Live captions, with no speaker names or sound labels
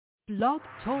Blog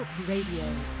Talk Radio.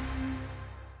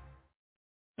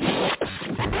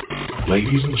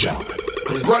 Ladies and gentlemen,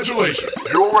 congratulations.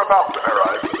 You're about to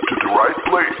arrive to the right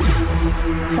place.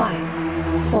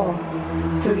 5, 4,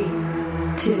 3,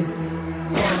 2,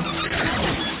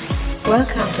 1.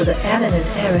 Welcome to the Alan and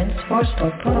Aaron Sports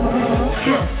Talk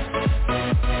Podcast.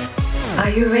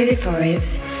 Are you ready for it?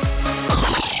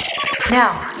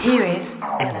 Now, here is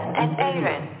Alan and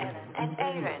Aaron.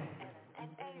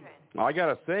 I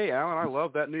gotta say, Alan, I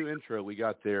love that new intro we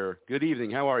got there. Good evening.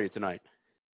 How are you tonight?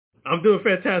 I'm doing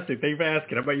fantastic. Thank you for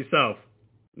asking. How about yourself?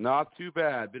 Not too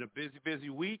bad. Been a busy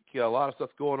week. A lot of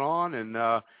stuff going on. And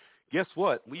guess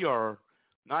what? We are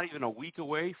not even a week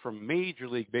away from Major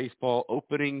League Baseball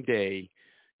opening day.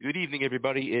 Good evening,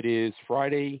 everybody. It is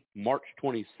Friday, March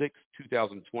 26,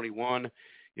 2021.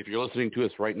 If you're listening to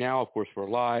us right now, of course, we're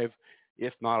live.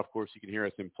 If not, of course, you can hear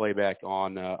us in playback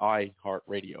on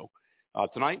iHeartRadio.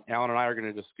 Tonight, Alan and I are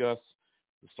going to discuss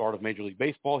the start of Major League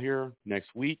Baseball here next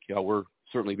week. We're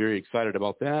certainly very excited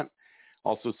about that.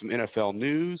 Also some NFL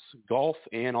news, golf,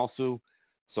 and also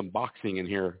some boxing in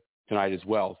here tonight as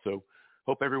well. So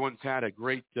hope everyone's had a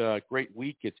great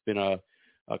week. It's been a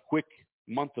quick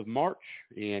month of March,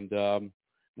 and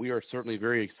we are certainly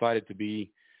very excited to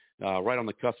be right on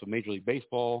the cusp of Major League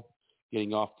Baseball,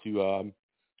 getting off to a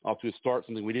start,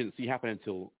 something we didn't see happen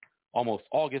until almost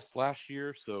August last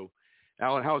year. So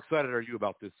Alan, how excited are you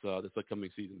about this upcoming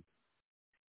season?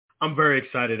 I'm very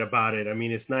excited about it. I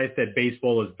mean, it's nice that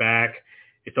baseball is back.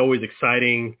 It's always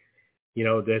exciting,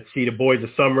 to see the boys of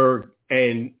summer.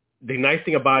 And the nice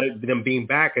thing about it, them being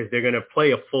back, is they're going to play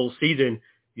a full season,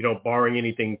 barring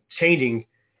anything changing.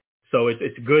 So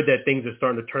it's good that things are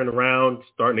starting to turn around,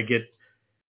 starting to get,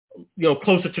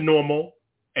 closer to normal.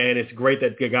 And it's great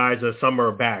that the guys of summer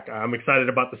are back. I'm excited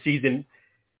about the season.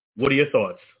 What are your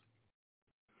thoughts?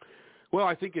 Well,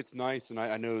 I think it's nice, and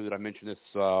I know that I mentioned this,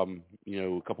 a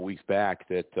couple weeks back,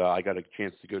 that I got a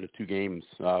chance to go to 2 games,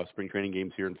 spring training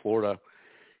games here in Florida,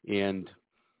 and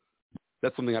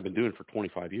that's something I've been doing for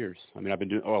 25 years. I mean, I've been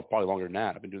doing, probably longer than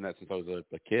that. I've been doing that since I was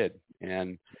a kid,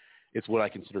 and it's what I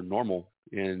consider normal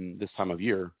in this time of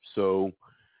year. So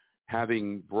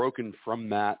having broken from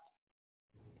that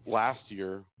last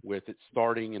year with it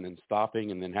starting and then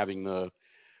stopping and then having the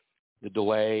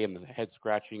delay and the head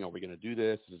scratching, are we going to do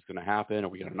this? Is this going to happen? Are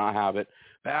we going to not have it?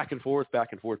 Back and forth.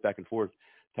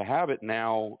 To have it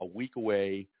now a week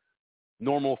away,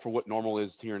 normal for what normal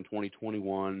is here in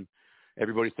 2021.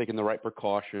 Everybody's taking the right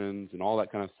precautions and all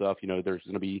that kind of stuff. There's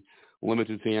going to be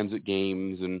limited fans at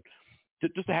games, and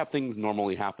just to have things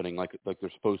normally happening like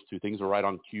they're supposed to. Things are right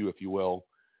on cue, if you will.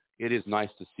 It is nice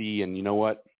to see, and you know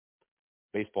what?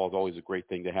 Baseball is always a great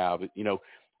thing to have.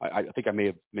 I think I may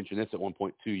have mentioned this at one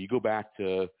point too. You go back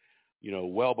to,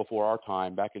 well before our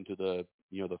time, back into the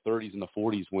 30s and the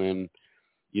 40s when,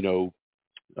 World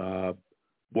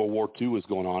War II was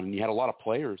going on, and you had a lot of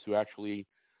players who actually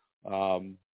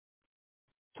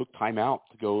took time out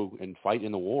to go and fight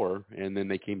in the war, and then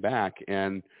they came back.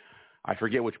 And I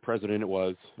forget which president it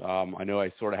was. I know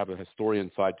I sort of have a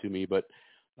historian side to me, but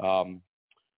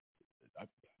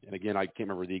and again, I can't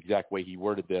remember the exact way he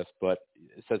worded this, but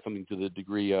it said something to the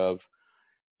degree of,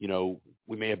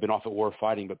 we may have been off at war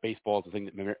fighting, but baseball is the thing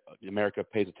that America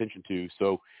pays attention to.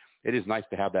 So it is nice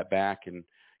to have that back, and,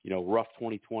 rough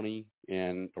 2020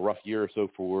 and a rough year or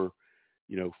so for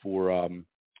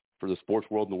the sports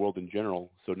world and the world in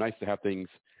general. So nice to have things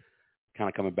kind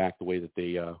of coming back the way that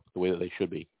they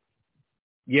should be.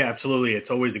 Yeah, absolutely. It's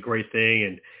always a great thing.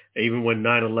 And even when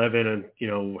 9/11,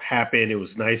 happened, it was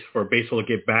nice for baseball to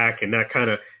get back. And that kind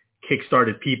of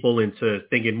kickstarted people into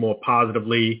thinking more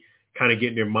positively, kind of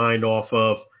getting their mind off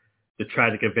of the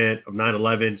tragic event of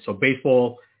 9/11. So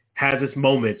baseball has its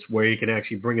moments where you can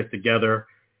actually bring us together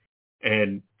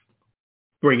and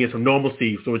bring in some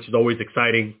normalcy, so which is always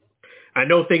exciting. I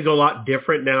know things are a lot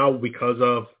different now because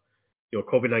of,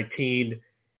 COVID-19.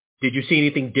 Did you see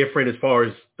anything different as far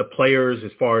as the players,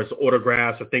 as far as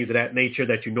autographs or things of that nature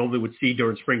that you normally would see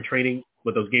during spring training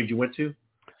with those games you went to?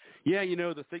 Yeah,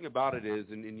 the thing about it is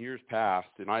in years past,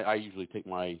 and I usually take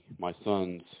my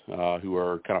sons who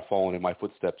are kind of following in my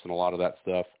footsteps and a lot of that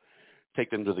stuff, take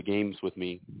them to the games with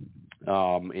me.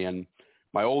 And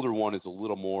my older one is a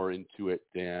little more into it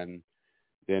than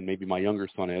maybe my younger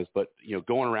son is. But,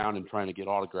 going around and trying to get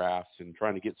autographs and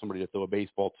trying to get somebody to throw a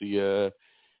baseball to you,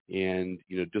 and,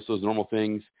 just those normal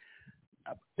things.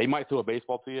 They might throw a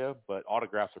baseball to you, but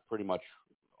autographs are pretty much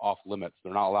off limits.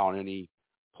 They're not allowing any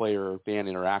player-fan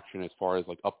interaction as far as,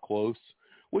 up close,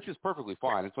 which is perfectly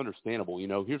fine. It's understandable.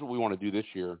 Here's what we want to do this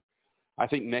year. I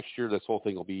think next year this whole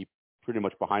thing will be pretty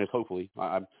much behind us, hopefully.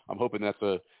 I'm hoping that's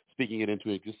speaking it into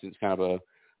existence, kind of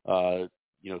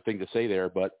thing to say there,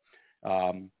 but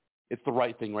it's the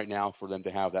right thing right now for them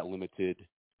to have that limited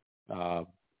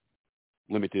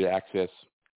access,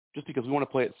 just because we want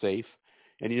to play it safe.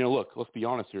 And look, let's be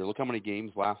honest here. Look how many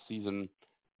games last season,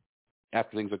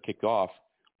 after things had kicked off,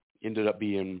 ended up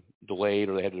being delayed,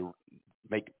 or they had to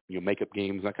make up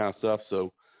games, that kind of stuff.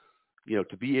 So,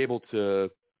 to be able to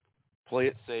play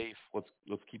it safe,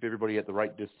 let's keep everybody at the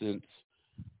right distance.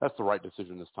 That's the right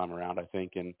decision this time around, I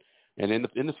think. And in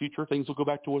the future, things will go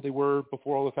back to what they were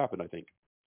before all this happened, I think.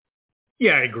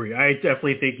 Yeah, I agree. I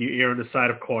definitely think you err on the side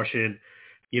of caution.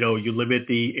 You limit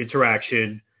the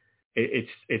interaction.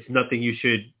 It's nothing you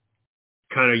should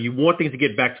you want things to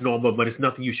get back to normal, but it's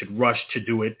nothing you should rush to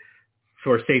do it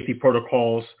for safety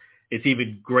protocols. It's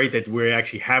even great that we're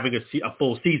actually having a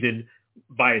full season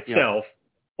by itself.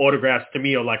 Yeah. Autographs to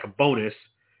me are like a bonus,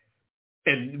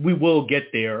 and we will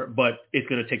get there, but it's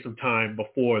going to take some time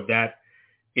before that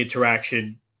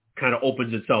interaction kind of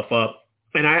opens itself up.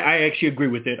 And I actually agree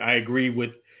with it. I agree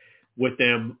with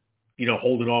them,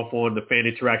 holding off on the fan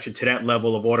interaction to that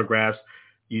level of autographs.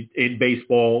 In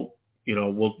baseball, we're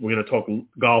going to talk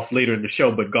golf later in the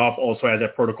show, but golf also has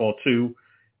that protocol too,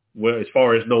 where as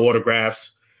far as no autographs.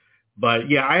 But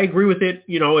yeah, I agree with it.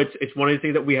 It's one of the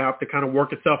things that we have to kind of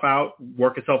work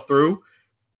itself through.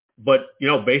 But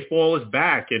baseball is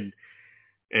back, and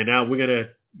now we're going to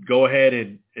go ahead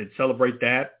and celebrate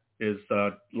that. There's a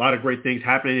lot of great things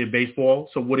happening in baseball.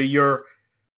 So what are your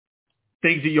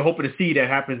things that you're hoping to see that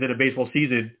happens in a baseball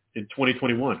season in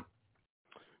 2021?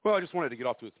 Well, I just wanted to get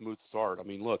off to a smooth start. I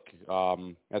mean, look,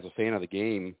 as a fan of the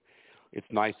game, it's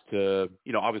nice to,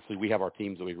 obviously we have our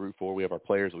teams that we root for. We have our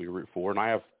players that we root for. And I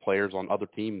have players on other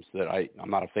teams that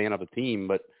I'm not a fan of a team,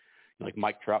 but like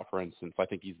Mike Trout, for instance, I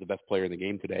think he's the best player in the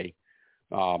game today,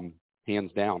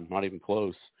 hands down, not even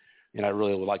close. And I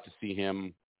really would like to see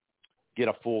him get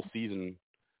a full season,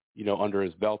 under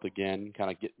his belt again,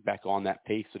 kind of get back on that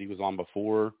pace that he was on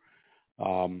before.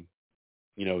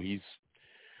 He's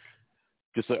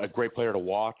just a great player to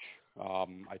watch.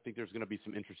 I think there's going to be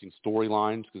some interesting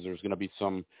storylines because there's going to be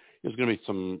some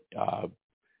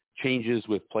changes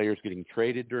with players getting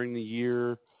traded during the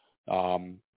year.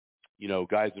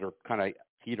 Guys that are kind of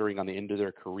teetering on the end of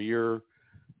their career.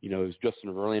 Is Justin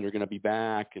Verlander going to be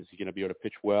back? Is he going to be able to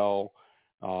pitch well?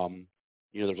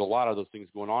 There's a lot of those things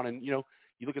going on. And,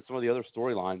 you look at some of the other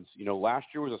storylines. Last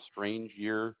year was a strange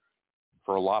year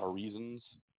for a lot of reasons.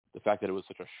 The fact that it was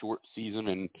such a short season,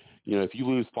 and, if you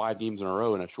lose 5 games in a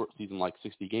row in a short season like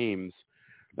 60 games,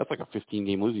 that's like a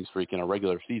 15-game losing streak in a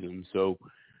regular season. So,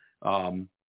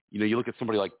 you look at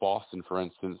somebody like Boston, for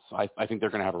instance. I think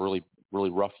they're going to have a really, really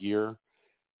rough year.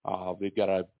 They've got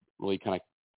to really kind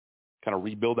of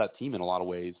rebuild that team in a lot of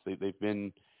ways. They've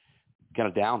been kind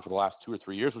of down for the last 2 or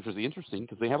 3 years, which is interesting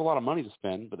because they have a lot of money to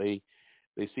spend, but they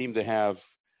seem to have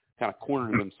kind of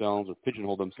cornered themselves or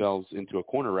pigeonholed themselves into a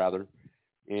corner rather.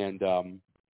 And,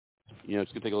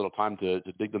 it's going to take a little time to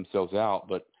dig themselves out.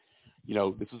 But,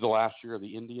 this is the last year of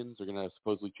the Indians. They're going to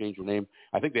supposedly change their name.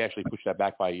 I think they actually pushed that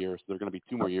back by a year. So they're going to be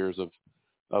 2 more years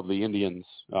of the Indians.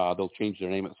 They'll change their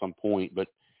name at some point. But,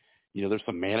 there's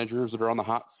some managers that are on the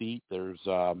hot seat. There's,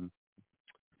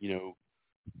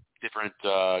 different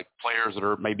players that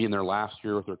are maybe in their last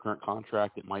year with their current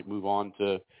contract that might move on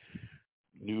to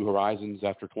new horizons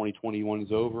after 2021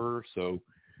 is over. So,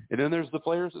 and then there's the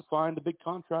players that signed the big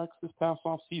contracts this past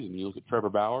off season. You look at Trevor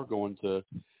Bauer going to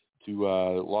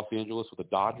Los Angeles with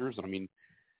the Dodgers. And I mean,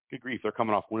 good grief, they're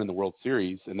coming off winning the World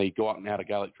Series, and they go out and add a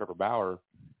guy like Trevor Bauer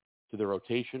to their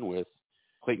rotation with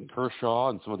Clayton Kershaw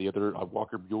and some of the other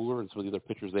Walker Buehler and some of the other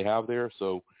pitchers they have there.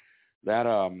 So that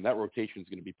rotation is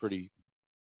going to be pretty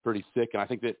sick. And I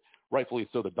think that rightfully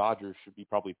so, the Dodgers should be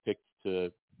probably picked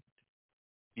to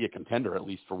be a contender at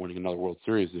least for winning another World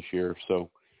Series this year. So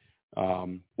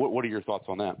what are your thoughts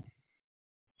on that?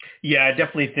 Yeah, I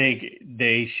definitely think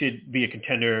they should be a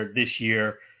contender this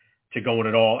year to go in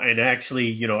at all. And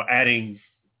actually, adding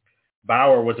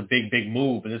Bauer was a big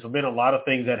move. And there's been a lot of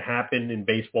things that happened in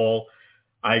baseball.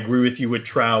 I agree with you with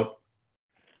Trout.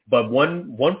 But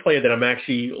one player that I'm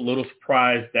actually a little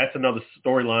surprised, that's another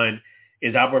storyline,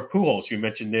 is Albert Pujols. You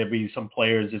mentioned there'll be some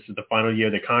players, this is the final year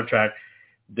of their contract.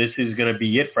 This is going to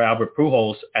be it for Albert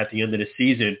Pujols at the end of the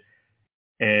season.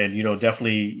 And,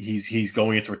 definitely he's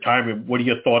going into retirement. What are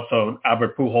your thoughts on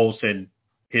Albert Pujols and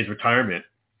his retirement?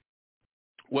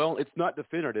 Well, it's not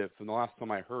definitive. From the last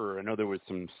time I heard, I know there was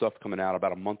some stuff coming out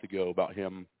about a month ago about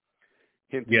him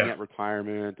hinting at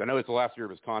retirement. I know it's the last year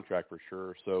of his contract for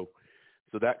sure. So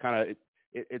that kind of,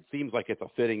 it seems like it's a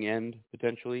fitting end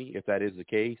potentially, if that is the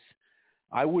case.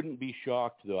 I wouldn't be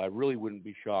shocked, though. I really wouldn't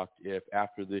be shocked if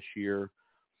after this year,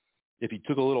 if he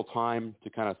took a little time to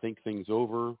kind of think things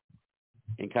over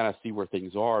and kind of see where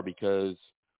things are, because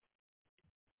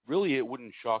really it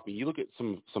wouldn't shock me. You look at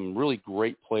some really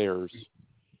great players,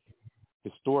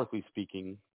 historically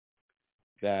speaking,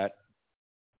 that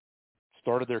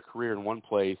started their career in one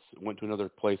place, went to another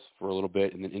place for a little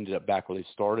bit, and then ended up back where they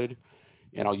started.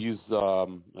 And I'll use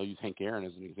Hank Aaron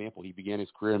as an example. He began his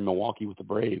career in Milwaukee with the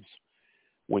Braves,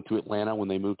 went to Atlanta when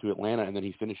they moved to Atlanta, and then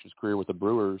he finished his career with the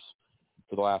Brewers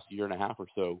for the last year and a half or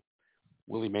so.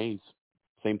 Willie Mays,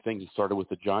 same thing. He started with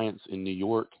the Giants in New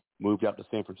York, moved out to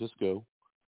San Francisco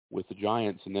with the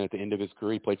Giants, and then at the end of his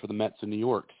career, he played for the Mets in New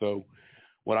York. So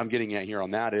what I'm getting at here on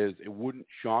that is it wouldn't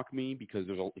shock me, because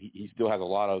he still has a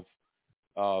lot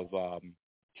of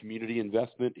community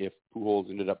investment if Pujols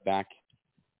ended up back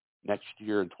next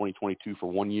year in 2022 for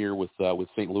 1 year with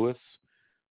St. Louis.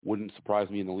 Wouldn't surprise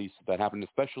me in the least if that happened,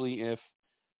 especially if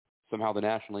somehow the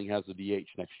National League has the DH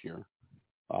next year.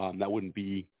 That wouldn't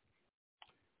be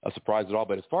a surprise at all.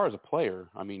 But as far as a player,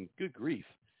 I mean, good grief.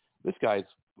 This guy's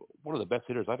one of the best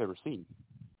hitters I've ever seen.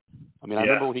 I mean, I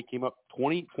remember when he came up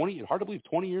 20, hard to believe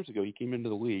 20 years ago, he came into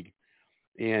the league.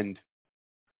 And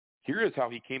here is how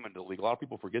he came into the league. A lot of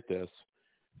people forget this.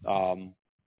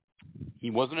 He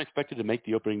wasn't expected to make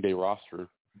the opening day roster.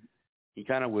 He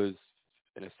kind of was,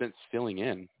 in a sense, filling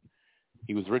in.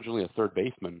 He was originally a third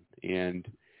baseman and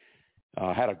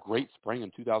had a great spring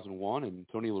in 2001. And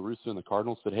Tony La Russa and the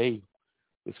Cardinals said, hey,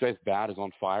 this guy's bat is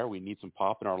on fire. We need some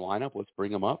pop in our lineup. Let's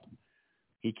bring him up.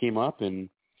 He came up, and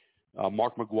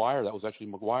Mark McGwire, that was actually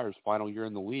McGwire's final year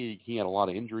in the league. He had a lot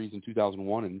of injuries in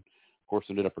 2001 and, of course,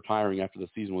 ended up retiring after the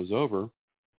season was over.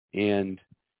 And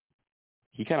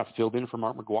he kind of filled in for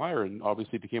Mark McGwire and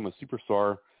obviously became a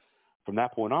superstar from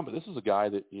that point on. But this is a guy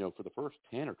that, for the first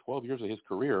 10 or 12 years of his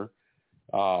career,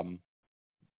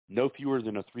 no fewer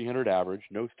than a 300 average,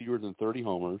 no fewer than 30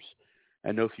 homers,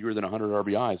 and no fewer than 100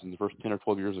 RBIs in the first 10 or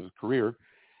 12 years of his career.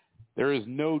 There is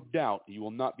no doubt you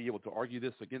will not be able to argue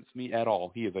this against me at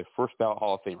all. He is a first ballot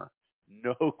Hall of Famer.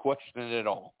 No question at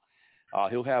all.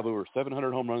 He'll have over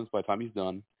 700 home runs by the time he's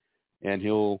done, and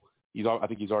I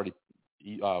think he's already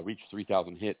reached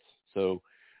 3,000 hits. So,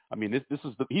 I mean,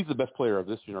 he's the best player of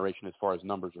this generation as far as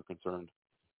numbers are concerned.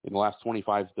 In the last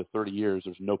 25 to 30 years,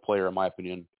 there's no player, in my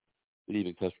opinion, that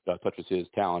even touches his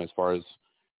talent as far as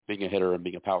being a hitter and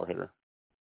being a power hitter.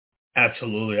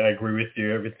 Absolutely. I agree with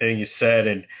you, everything you said.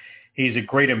 And he's a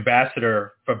great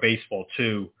ambassador for baseball,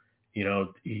 too.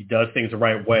 He does things the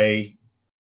right way.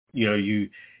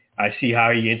 I see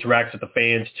how he interacts with the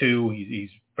fans, too. He's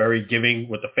very giving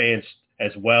with the fans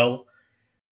as well.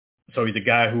 So he's a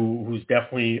guy who's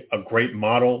definitely a great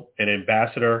model and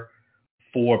ambassador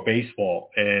for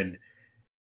baseball. And,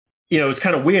 it's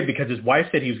kind of weird because his wife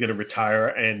said he was going to retire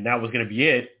and that was going to be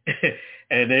it.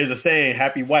 And there's a saying,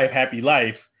 happy wife, happy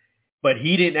life. But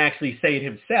he didn't actually say it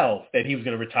himself that he was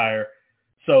going to retire.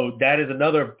 So that is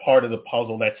another part of the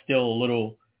puzzle that's still a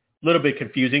little bit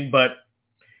confusing. But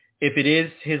if it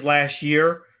is his last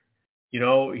year,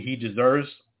 he deserves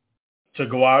to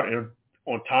go out and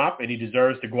on top, and he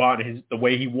deserves to go out the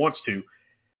way he wants to.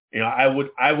 I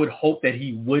would hope that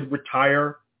he would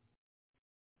retire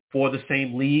for the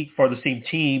same league, for the same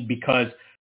team, because I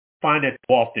find it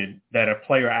often that a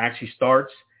player actually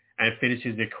starts and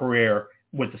finishes their career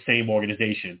with the same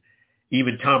organization.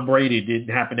 Even Tom Brady didn't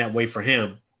happen that way for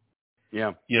him.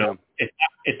 Yeah.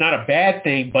 It's not a bad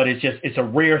thing, but it's a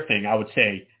rare thing, I would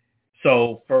say.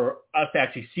 So for us to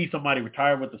actually see somebody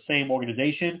retire with the same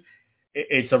organization,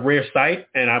 it's a rare sight.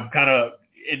 And I'm kind of,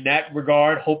 in that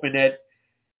regard, hoping that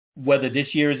whether this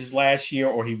year is his last year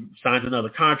or he signs another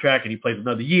contract and he plays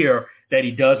another year, that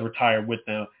he does retire with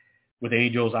the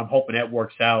Angels. I'm hoping that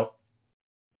works out.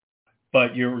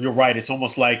 But you're right. It's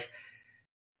almost like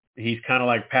he's kind of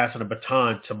like passing a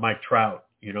baton to Mike Trout,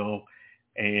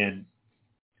 and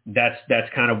that's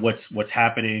kind of what's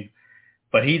happening.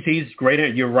 But he's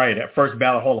great. You're right. At first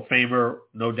ballot Hall of Famer,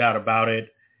 no doubt about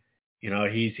it.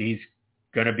 He's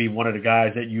going to be one of the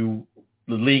guys that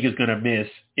the league is going to miss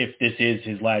if this is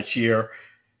his last year.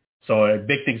 So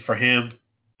big things for him.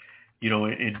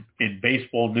 In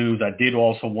baseball news, I did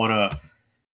also want to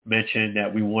mention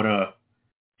that we want to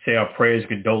say our prayers and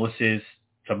condolences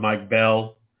to Mike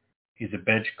Bell. He's a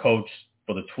bench coach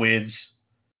for the Twins.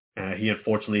 He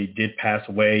unfortunately did pass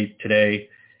away today.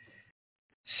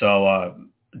 So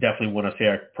definitely want to say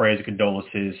our prayers and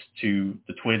condolences to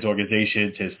the Twins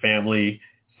organization, to his family,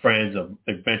 friends of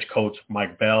the bench coach,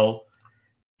 Mike Bell,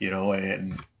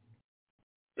 and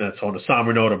that's on the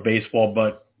somber note of baseball,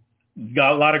 but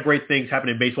got a lot of great things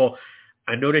happening in baseball.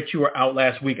 I know that you were out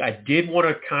last week. I did want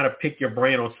to kind of pick your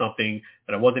brain on something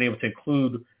that I wasn't able to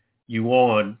include you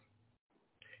on.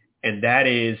 and that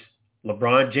is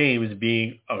LeBron James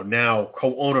being a now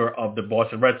co-owner of the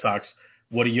Boston Red Sox.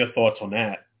 What are your thoughts on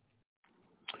that?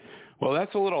 Well,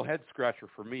 that's a little head scratcher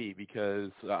for me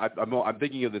because I'm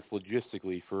thinking of this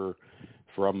logistically from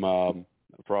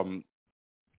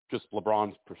just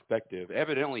LeBron's perspective.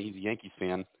 Evidently, he's a Yankees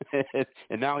fan,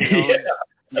 and now he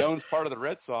owns part of the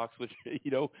Red Sox, which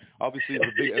obviously is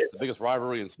the biggest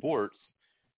rivalry in sports.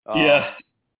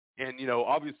 And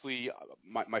obviously,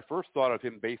 my first thought of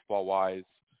him baseball wise,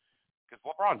 because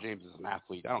LeBron James is an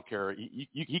athlete. I don't care.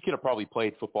 He could have probably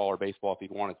played football or baseball if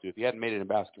he wanted to. If he hadn't made it in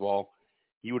basketball,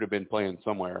 he would have been playing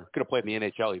somewhere. Could have played in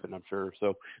the NHL even, I'm sure.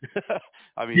 So,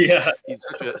 I mean, he's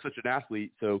such an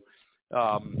athlete. So,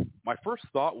 my first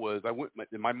thought was,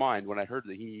 in my mind when I heard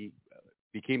that he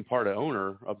became part of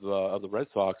owner of the Red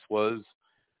Sox was,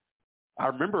 I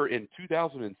remember in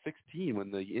 2016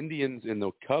 when the Indians and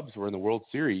the Cubs were in the World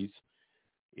Series,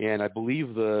 and I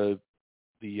believe the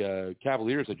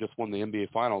Cavaliers had just won the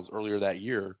NBA Finals earlier that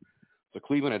year. So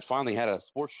Cleveland had finally had a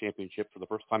sports championship for the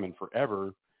first time in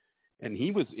forever. And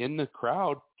he was in the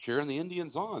crowd cheering the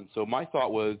Indians on. So my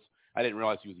thought was, I didn't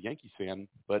realize he was a Yankees fan,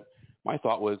 but my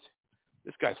thought was,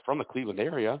 this guy's from the Cleveland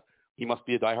area. He must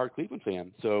be a diehard Cleveland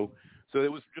fan. So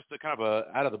it was just a kind of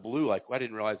a out of the blue, like, I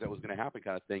didn't realize that was going to happen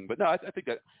kind of thing. But no, I think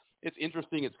that it's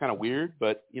interesting. It's kind of weird,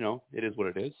 but it is what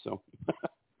it is. So.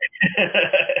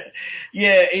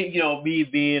 Yeah, me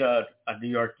being a New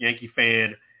York Yankee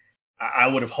fan, I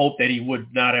would have hoped that he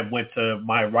would not have went to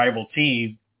my rival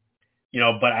team.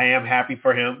 But I am happy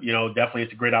for him. Definitely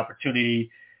it's a great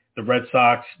opportunity. The Red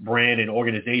Sox brand and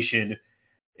organization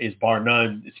is bar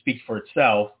none. It speaks for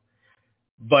itself.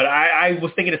 But I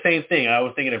was thinking the same thing. I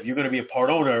was thinking if you're going to be a part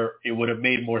owner, it would have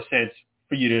made more sense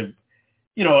for you to,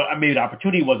 maybe the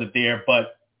opportunity wasn't there,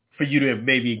 but for you to have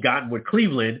maybe gotten with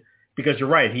Cleveland, because you're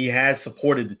right. He has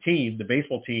supported the team, the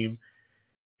baseball team,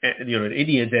 and, the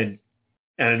Indians. And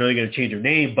I know they're going to change their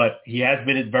name, but he has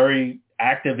been very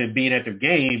active in being at their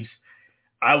games.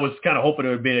 I was kind of hoping it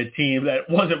would have been a team that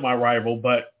wasn't my rival,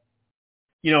 but,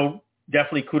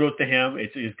 definitely kudos to him.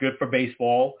 It's good for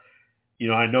baseball.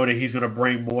 I know that he's going to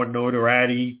bring more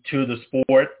notoriety to the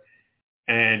sport.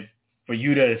 And for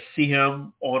you to see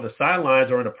him on the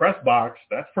sidelines or in the press box,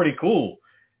 that's pretty cool.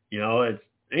 It's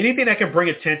anything that can bring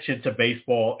attention to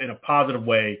baseball in a positive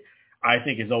way, I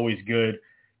think is always good.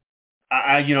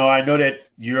 I know that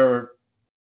you're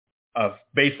a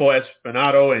baseball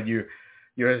aficionado and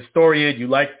you're a historian. You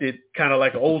liked it kind of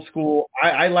like old school.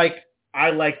 I like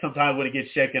sometimes when it gets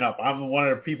shaken up. I'm one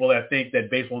of the people that think that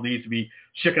baseball needs to be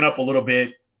shaken up a little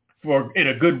bit in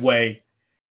a good way.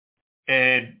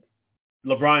 And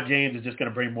LeBron James is just going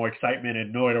to bring more excitement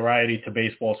and notoriety to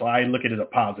baseball. So I look at it as a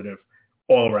positive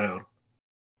all around.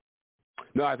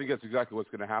 No, I think that's exactly what's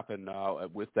going to happen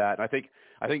with that. And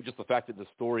I think just the fact that the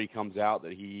story comes out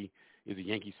that he is a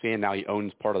Yankees fan, now he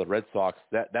owns part of the Red Sox,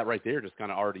 that right there just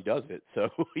kind of already does it. So,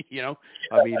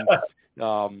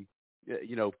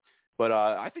 but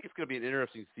I think it's going to be an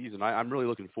interesting season. I'm really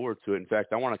looking forward to it. In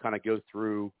fact, I want to kind of go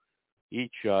through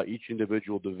each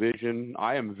individual division.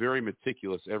 I am very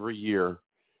meticulous every year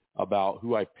about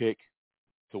who I pick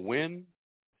to win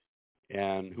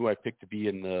and who I pick to be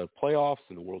in the playoffs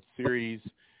and the World Series.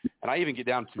 And I even get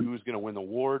down to who's going to win the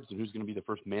awards and who's going to be the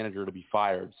first manager to be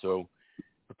fired. So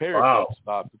prepare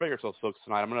yourselves, folks,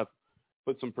 tonight. I'm going to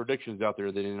put some predictions out there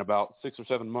that in about 6 or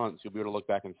 7 months, you'll be able to look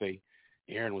back and say,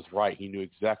 Aaron was right. He knew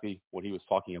exactly what he was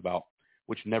talking about,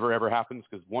 which never, ever happens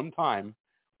because one time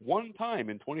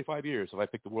in 25 years have I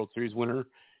picked the World Series winner, and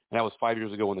that was 5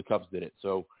 years ago when the Cubs did it.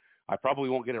 So I probably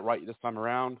won't get it right this time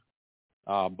around,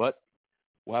 but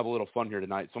we'll have a little fun here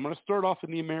tonight. So I'm going to start off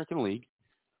in the American League.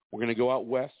 We're going to go out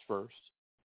west first.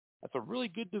 That's a really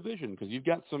good division because you've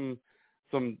got some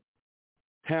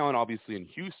talent, obviously, in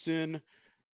Houston.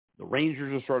 The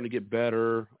Rangers are starting to get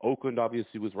better. Oakland,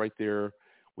 obviously, was right there.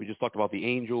 We just talked about the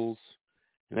Angels.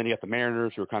 And then you got the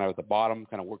Mariners, who are kind of at the bottom,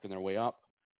 kind of working their way up.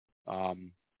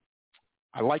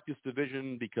 I like this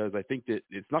division because I think that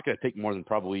it's not going to take more than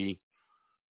probably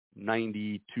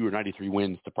 92 or 93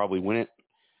 wins to probably win it.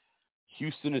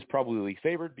 Houston is probably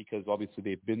favored because obviously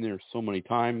they've been there so many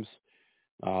times.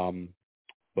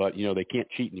 But, they can't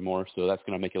cheat anymore, so that's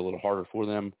going to make it a little harder for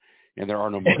them. And there are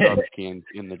no more garbage cans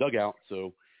in the dugout,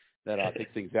 so that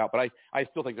takes things out. But I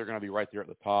still think they're going to be right there at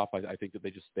the top. I think that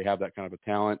they have that kind of a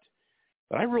talent.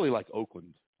 But I really like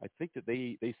Oakland. I think that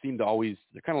they seem to always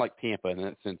 – they're kind of like Tampa in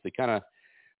that sense. They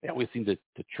always seem to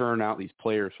churn out these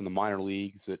players from the minor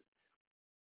leagues that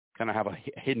kind of have a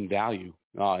hidden value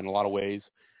in a lot of ways.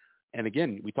 And,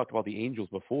 again, we talked about the Angels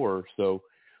before. So,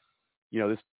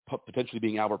 this potentially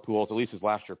being Albert Pujols, at least his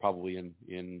last year probably in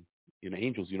an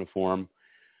Angels uniform.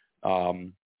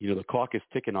 The clock is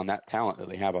ticking on that talent that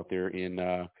they have out there in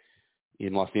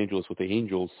Los Angeles with the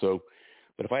Angels. So,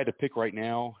 but if I had to pick right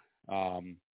now, I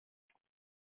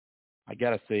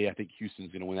got to say I think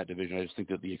Houston's going to win that division. I just think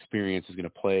that the experience is going to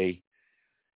play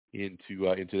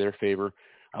into their favor.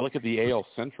 I look at the AL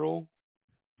Central.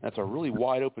 That's a really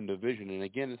wide open division. And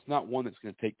again, it's not one that's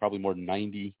going to take probably more than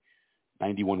 90,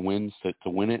 91 wins to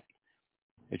win it.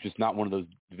 It's just not one of those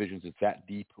divisions that's that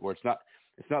deep, or it's not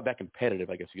that competitive,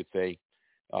 I guess you could say,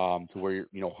 to where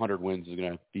 100 wins is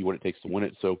going to be what it takes to win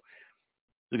it. So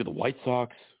look at the White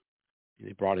Sox.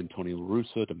 They brought in Tony La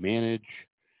Russa to manage.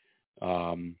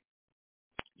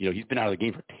 He's been out of the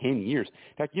game for 10 years.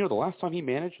 In fact, the last time he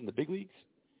managed in the big leagues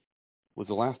was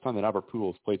the last time that Albert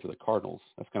Pujols played for the Cardinals.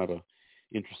 That's kind of a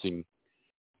interesting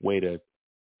way to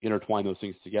intertwine those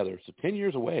things together. So 10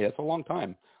 years away, that's a long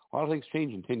time. A lot of things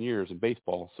change in 10 years in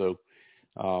baseball. So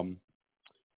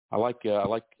I like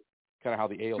kind of how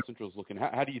the AL Central is looking.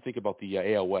 How do you think about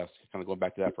the AL West? Kind of going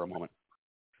back to that for a moment.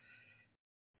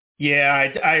 Yeah,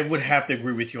 I would have to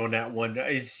agree with you on that one.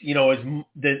 It's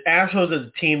the Astros are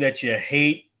the team that you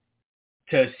hate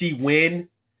to see win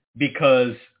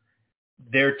because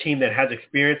they're a team that has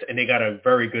experience and they got a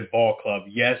very good ball club.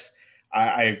 Yes,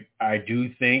 I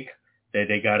do think that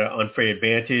they got an unfair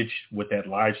advantage with that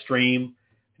live stream.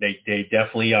 They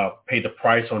definitely pay the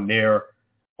price on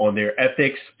their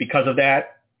ethics because of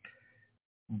that.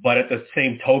 But at the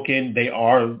same token, they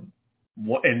are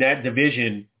in that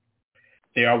division.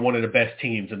 They are one of the best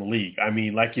teams in the league. I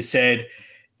mean, like you said,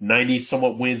 90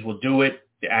 somewhat wins will do it.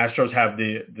 The Astros have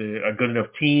a good enough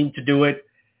team to do it.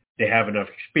 They have enough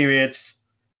experience.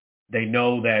 They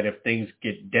know that if things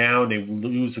get down, they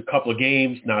lose a couple of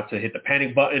games, not to hit the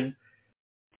panic button.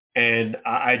 And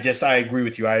I agree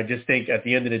with you. I just think at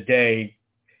the end of the day,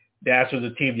 the Astros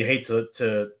are a team you hate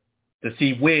to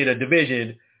see win a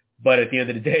division, but at the end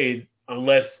of the day,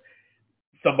 unless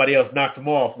somebody else knocks them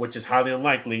off, which is highly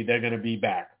unlikely, they're going to be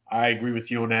back. I agree with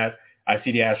you on that. I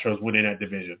see the Astros winning that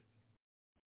division.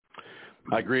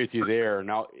 I agree with you there.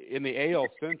 Now, in the AL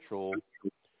Central,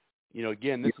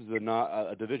 again, this is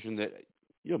a division that,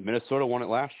 Minnesota won it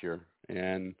last year,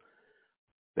 and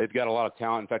they've got a lot of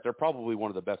talent. In fact, they're probably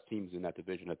one of the best teams in that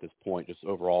division at this point, just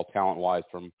overall talent-wise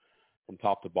from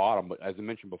top to bottom. But as I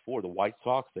mentioned before, the White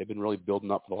Sox, they've been really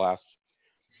building up for the last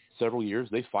several years.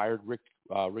 They fired Rick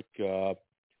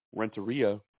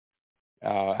Renteria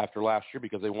after last year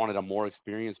because they wanted a more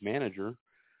experienced manager.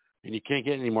 And you can't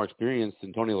get any more experience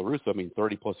than Tony La Russa. I mean,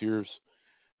 30-plus years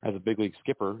as a big league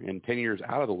skipper and 10 years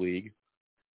out of the league.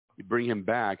 You bring him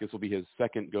back. This will be his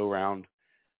second go-round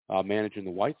managing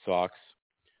the White Sox.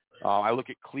 I look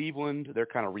at Cleveland. They're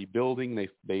kind of rebuilding.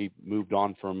 They moved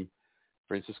on from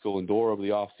Francisco Lindor over the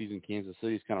offseason. Kansas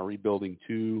City's kind of rebuilding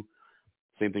too.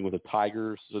 Same thing with the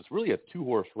Tigers. So it's really a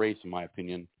two-horse race, in my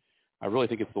opinion. I really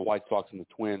think it's the White Sox and the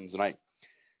Twins. And I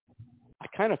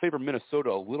kind of favor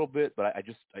Minnesota a little bit, but I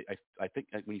think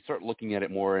when you start looking at it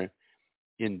more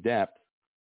in depth,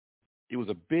 it was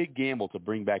a big gamble to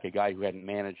bring back a guy who hadn't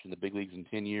managed in the big leagues in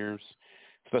 10 years,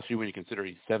 especially when you consider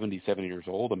he's 77 years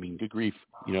old. I mean, good grief,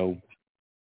 is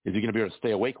he going to be able to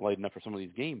stay awake late enough for some of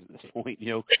these games at this point,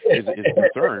 is a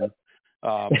concern.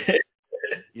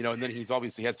 And then he's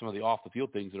obviously had some of the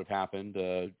off-the-field things that have happened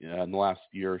in the last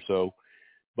year or so.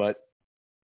 But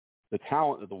the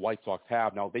talent that the White Sox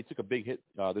have, now they took a big hit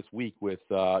this week with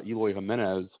Eloy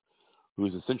Jimenez, who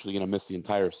is essentially going to miss the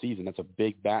entire season. That's a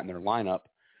big bat in their lineup.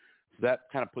 So that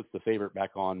kind of puts the favorite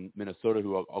back on Minnesota,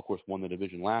 who, of course, won the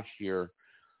division last year.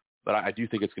 But I do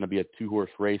think it's going to be a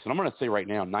two-horse race. And I'm going to say right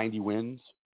now 90 wins,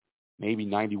 maybe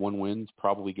 91 wins,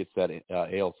 probably gets that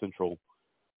AL Central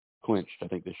clinched, I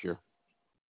think, this year.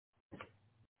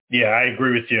 Yeah, I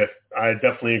agree with you. I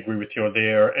definitely agree with you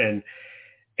there. And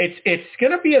it's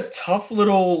going to be a tough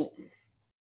little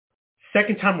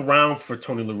second time around for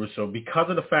Tony La Russa because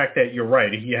of the fact that you're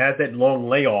right. He had that long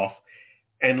layoff.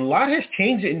 And a lot has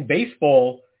changed in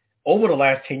baseball over the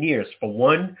last 10 years. For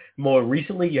one, more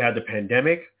recently, you had the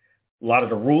pandemic. A lot of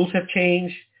the rules have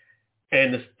changed.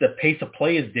 And the pace of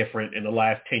play is different in the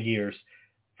last 10 years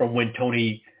from when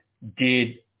Tony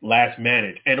did last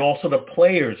manage. And also the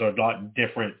players are a lot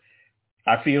different.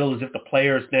 I feel as if the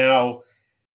players now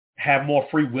have more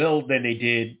free will than they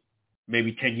did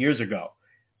maybe 10 years ago.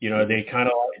 They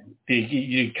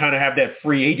you kind of have that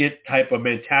free agent type of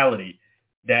mentality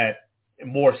that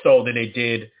more so than they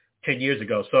did 10 years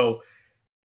ago. So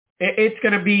it's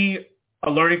going to be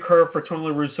a learning curve for Tony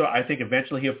La Russa. I think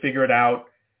eventually he'll figure it out.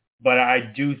 But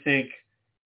I do think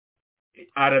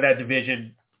out of that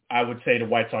division, I would say the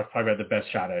White Sox probably have the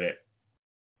best shot at it.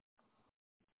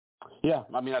 Yeah,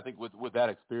 I mean, I think with that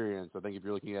experience, I think if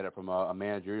you're looking at it from a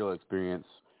managerial experience,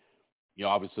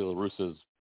 obviously La Russa's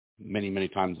many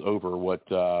times over what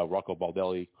Rocco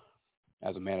Baldelli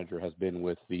as a manager has been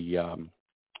with the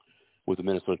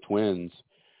Minnesota Twins.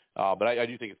 But I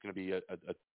do think it's going to be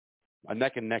a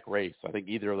neck and neck race. I think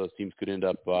either of those teams could end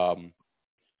up coming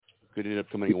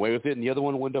away with it, and the other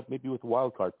one will end up maybe with a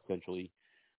wild card potentially.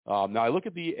 Now I look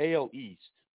at the AL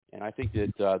East, and I think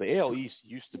that the AL East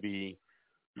used to be,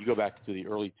 you go back to the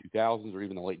early 2000s or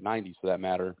even the late 90s for that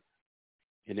matter,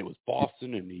 and it was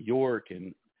Boston and New York,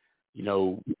 and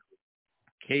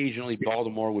occasionally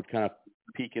Baltimore would kind of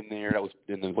peak in there. That was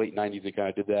in the late 90s. They kind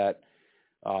of did that.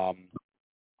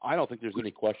 I don't think there's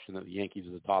any question that the Yankees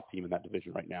are the top team in that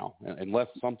division right now, unless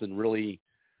something really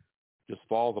just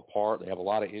falls apart. They have a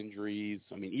lot of injuries.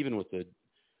 I mean, even with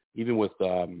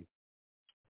kind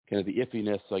of the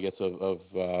iffiness, I guess, of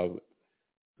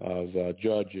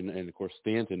Judge and of course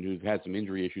Stanton, who've had some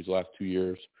injury issues the last 2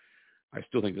 years, I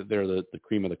still think that they're the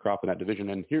cream of the crop in that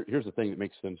division. And here's the thing that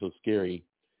makes them so scary.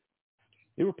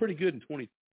 They were pretty good in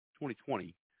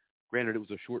 2020. Granted, it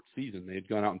was a short season. They had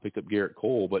gone out and picked up Garrett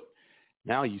Cole, but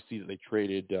now you see that they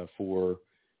traded for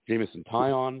Jamison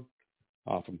Taillon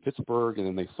from Pittsburgh, and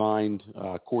then they signed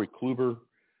Corey Kluber,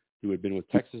 who had been with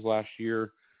Texas last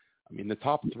year. I mean, the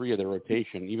top three of their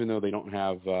rotation, even though they don't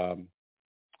have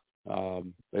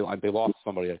they lost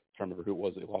somebody, I can't remember who it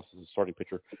was. They lost as a starting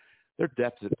pitcher. Their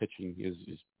depth at pitching is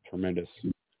tremendous.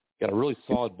 Got a really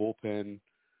solid bullpen.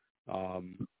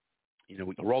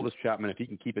 With Aroldis Chapman, if he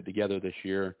can keep it together this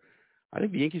year, I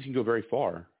think the Yankees can go very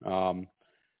far.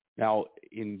 Now,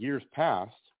 in years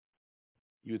past,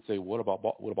 you would say, what about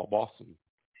Boston?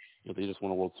 They just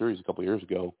won a World Series a couple of years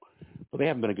ago, but they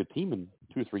haven't been a good team in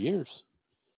 2 or 3 years.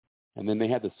 And then they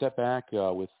had the setback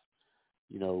with,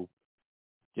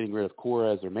 getting rid of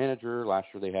Cora as their manager. Last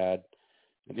year they had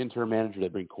an interim manager. They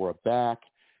bring Cora back.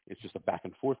 It's just a back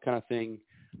and forth kind of thing.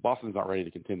 Boston's not ready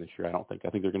to contend this year, I don't think. I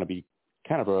think they're going to be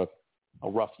kind of a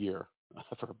rough year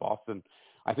for Boston.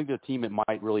 I think the team that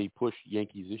might really push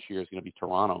Yankees this year is going to be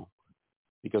Toronto,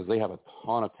 because they have a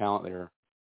ton of talent there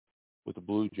with the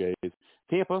Blue Jays.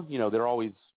 Tampa, they're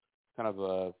always kind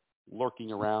of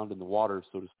lurking around in the waters,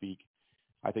 so to speak.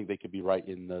 I think they could be right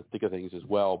in the thick of things as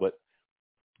well. But,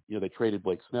 they traded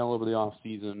Blake Snell over the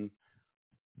offseason.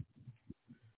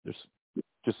 There's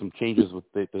just some changes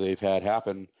that they've had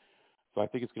happen. So I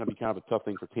think it's going to be kind of a tough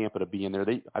thing for Tampa to be in there.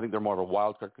 I think they're more of a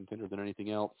wild card contender than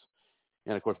anything else.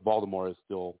 And, of course, Baltimore is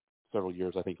still several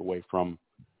years, I think, away from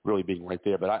really being right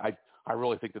there. But I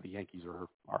really think that the Yankees are,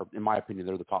 in my opinion,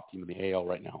 they're the top team in the AL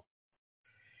right now.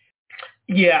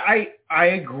 Yeah, I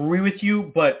agree with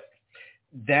you, but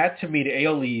that, to me, the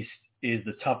AL East is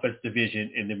the toughest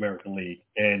division in the American League.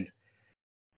 And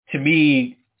to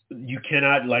me, you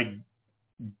cannot,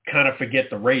 kind of forget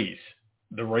the Rays.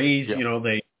 The Rays, yeah.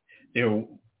 They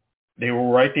were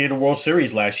right there in the World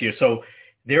Series last year. So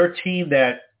they're a team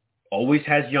that always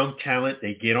has young talent.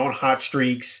 They get on hot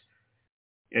streaks,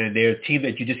 and they're a team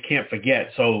that you just can't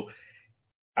forget. So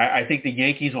I think the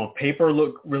Yankees on paper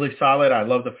look really solid. I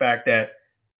love the fact that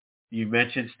you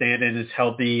mentioned Stanton is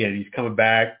healthy and he's coming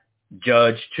back.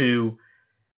 Judge, too.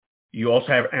 You also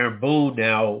have Aaron Boone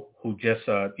now, who just,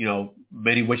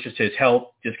 many wishes to his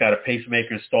health, just got a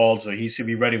pacemaker installed, so he should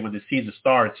be ready when the season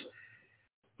starts.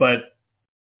 But,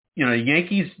 the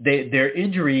Yankees, their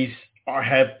injuries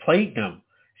have plagued them,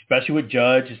 especially with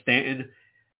Judge and Stanton.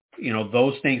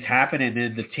 Those things happen, and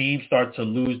then the team starts to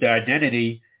lose their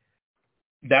identity.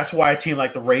 That's why a team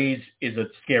like the Rays is a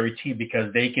scary team,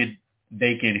 because they can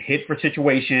hit for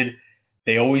situation.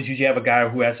 They always usually have a guy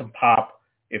who has some pop.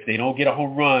 If they don't get a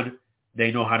home run,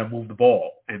 they know how to move the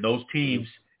ball. And those teams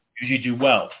usually do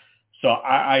well. So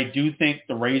I do think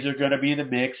the Rays are going to be in the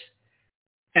mix.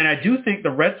 And I do think the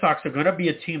Red Sox are going to be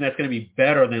a team that's going to be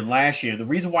better than last year. And the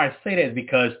reason why I say that is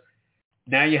because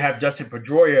now you have Dustin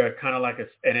Pedroia kind of like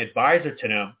an advisor to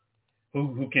them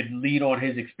who can lead on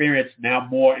his experience now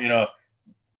more in a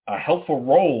helpful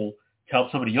role to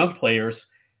help some of the young players.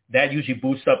 That usually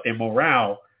boosts up their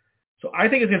morale. So I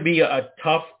think it's going to be a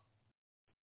tough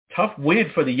win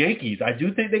for the Yankees. I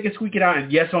do think they can squeak it out.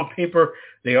 And yes, on paper,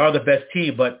 they are the best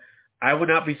team, but I would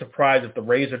not be surprised if the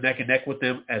Rays are neck and neck with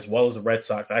them as well as the Red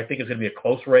Sox. I think it's going to be a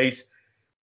close race.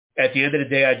 At the end of the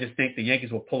day, I just think the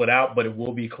Yankees will pull it out, but it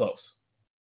will be close.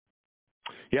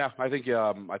 Yeah, I think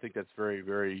that's very,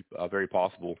 very, very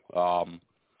possible.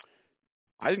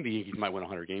 I think the Yankees might win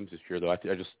 100 games this year, though. I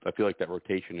feel like that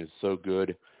rotation is so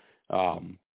good.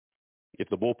 If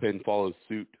the bullpen follows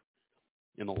suit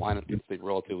and the lineup can stay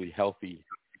relatively healthy,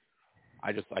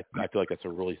 I feel like that's a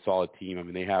really solid team. I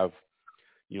mean, they have,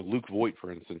 Luke Voigt,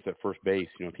 for instance, at first base,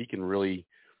 if he can really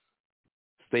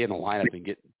stay in the lineup and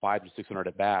get 500 to 600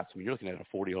 at bats, I mean, you're looking at a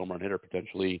 40 home run hitter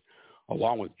potentially,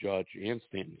 along with Judge and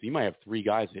Stanton. So you might have 3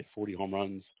 guys that hit 40 home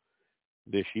runs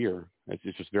this year.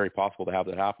 It's just very possible to have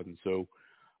that happen. So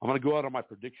I'm going to go out on my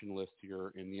prediction list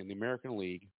here in the American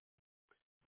League.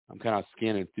 I'm kind of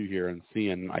scanning through here and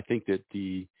seeing. I think that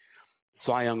the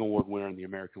Cy Young Award winner in the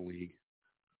American League,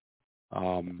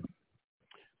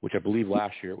 which I believe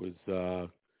last year it was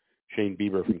Shane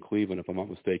Bieber from Cleveland, if I'm not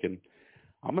mistaken.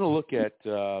 I'm going to look at.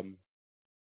 I'm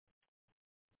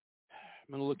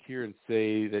going to look here and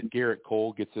say that Garrett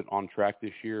Cole gets it on track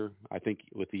this year. I think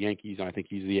with the Yankees, and I think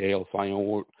he's the AL Cy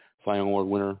Young Award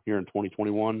winner here in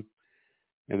 2021.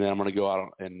 And then I'm going to go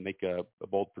out and make a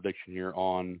bold prediction here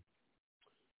on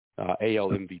AL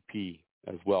MVP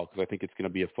as well, because I think it's going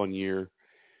to be a fun year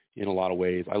in a lot of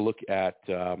ways. I look at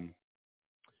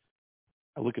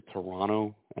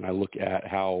Toronto, and I look at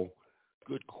how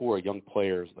good core of young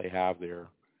players they have there.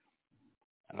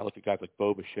 And I look at guys like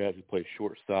Bo Bichette, who plays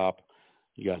shortstop.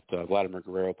 You got Vladimir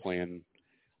Guerrero playing.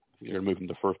 They're going to move him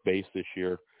to first base this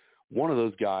year. One of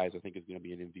those guys, I think, is going to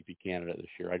be an MVP candidate this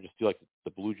year. I just feel like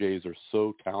the Blue Jays are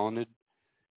so talented.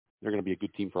 They're going to be a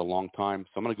good team for a long time.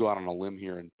 So I'm going to go out on a limb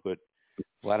here and put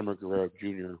Vladimir Guerrero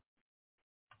Jr.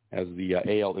 as the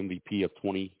AL MVP of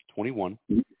 2021.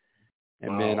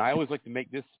 And then I always like to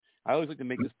make this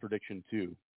prediction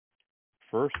too.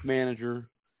 First manager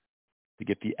to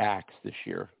get the axe this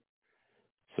year.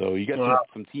 So you got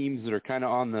some teams that are kind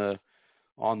of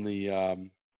on the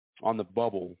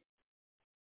bubble.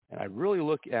 And I really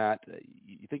look at,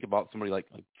 you think about somebody like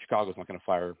Chicago's not going to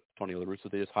fire Tony La Russa.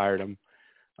 They just hired him.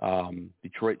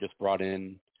 Detroit just brought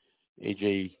in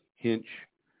A.J. Hinch.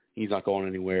 He's not going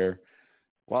anywhere.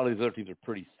 A lot of these other teams are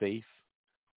pretty safe.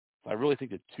 I really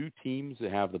think the 2 teams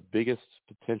that have the biggest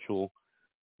potential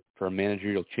for a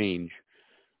managerial change,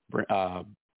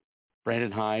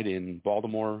 Brandon Hyde in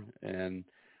Baltimore, and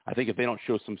I think if they don't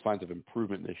show some signs of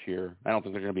improvement this year, I don't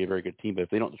think they're going to be a very good team, but if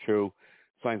they don't show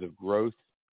signs of growth,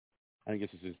 I think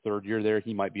this is his 3rd year there.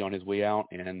 He might be on his way out.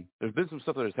 And there's been some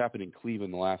stuff that has happened in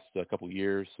Cleveland the last couple of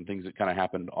years, some things that kind of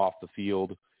happened off the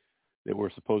field that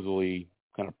were supposedly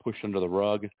kind of pushed under the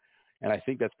rug. And I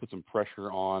think that's put some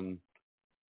pressure on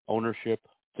ownership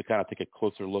to kind of take a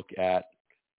closer look at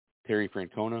Terry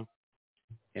Francona.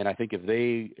 And I think if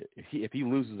he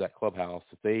loses that clubhouse,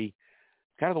 if they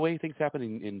kind of the way things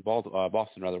happened in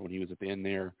Boston, rather, when he was at the end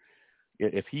there,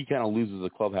 if he kind of loses the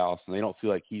clubhouse and they don't feel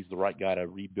like he's the right guy to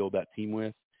rebuild that team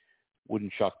with,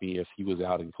 wouldn't shock me if he was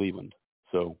out in Cleveland.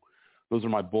 So those are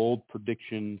my bold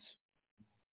predictions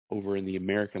over in the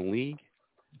American League.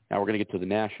 Now we're going to get to the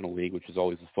National League, which is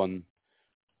always the fun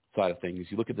side of things.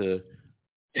 You look at the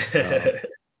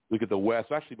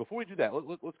West. Actually, before we do that,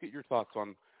 let's get your thoughts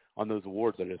on those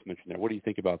awards I just mentioned there. What do you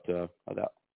think about that?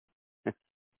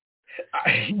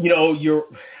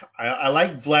 I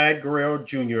like Vlad Guerrero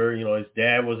Jr. His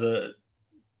dad was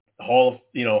a Hall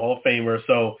of Famer,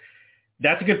 so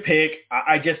that's a good pick.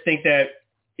 I just think that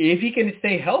if he can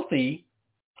stay healthy,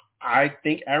 I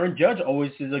think Aaron Judge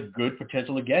always is a good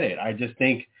potential to get it. I just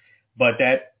think, but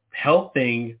that health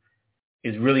thing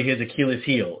is really his Achilles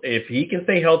heel. If he can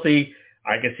stay healthy,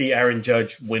 I can see Aaron Judge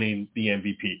winning the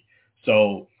MVP.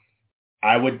 So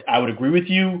I would agree with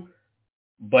you.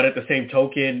 But at the same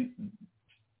token,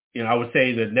 I would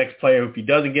say the next player, if he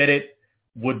doesn't get it,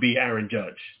 would be Aaron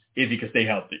Judge, if he can stay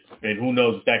healthy. And who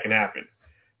knows if that can happen.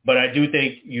 But I do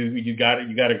think you got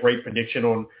a great prediction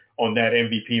on that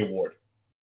MVP award.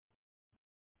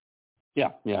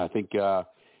 Yeah, I think.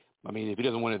 If he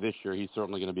doesn't win it this year, he's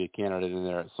certainly going to be a candidate in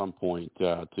there at some point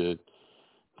to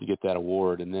get that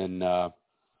award. And then,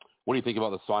 what do you think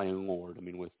about the Cy Young Award? I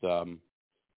mean,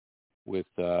 with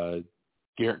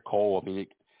Garrett Cole,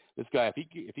 this guy,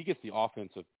 if he gets the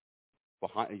offensive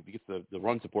behind, if he gets the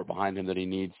run support behind him that he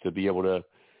needs to be able to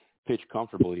pitch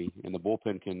comfortably, and the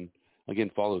bullpen can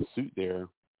again follow suit there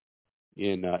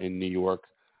in New York,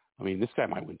 this guy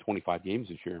might win 25 games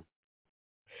this year.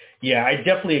 Yeah, I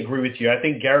definitely agree with you. I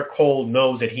think Garrett Cole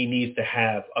knows that he needs to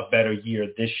have a better year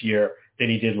this year than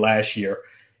he did last year.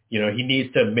 He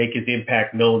needs to make his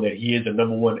impact known that he is the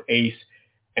number 1 ace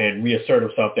and reassert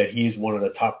himself that he's one of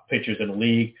the top pitchers in the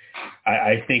league.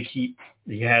 I think he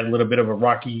had a little bit of a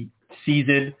rocky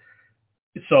season,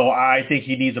 so I think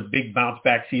he needs a big bounce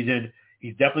back season.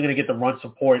 He's definitely going to get the run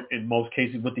support in most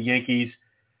cases with the Yankees.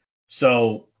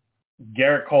 So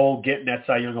Garrett Cole getting that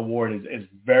Cy Young Award is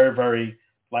very, very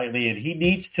likely, and he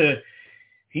needs to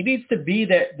be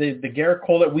that the Garrett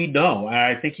Cole that we know.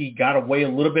 I think he got away a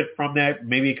little bit from that.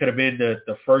 Maybe it could have been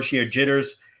the first year jitters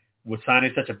with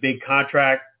signing such a big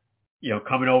contract.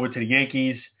 coming over to the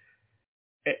Yankees.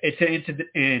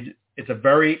 It's a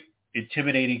very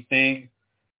intimidating thing.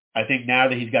 I think now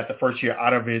that he's got the first year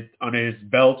out of it under his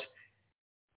belt,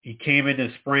 he came into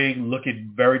spring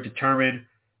looking very determined.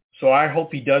 So I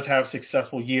hope he does have a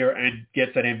successful year and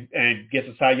gets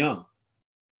a Cy Young.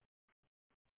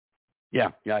 Yeah,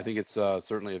 I think it's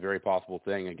certainly a very possible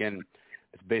thing. Again,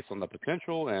 it's based on the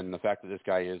potential and the fact that this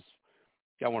guy is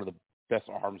got one of the best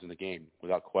arms in the game,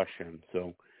 without question.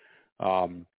 So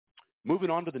moving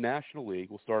on to the National League,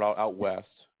 we'll start out west.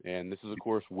 And this is, of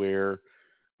course, where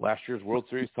last year's World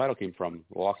Series title came from,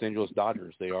 the Los Angeles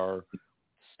Dodgers. They are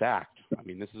stacked. I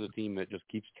mean, this is a team that just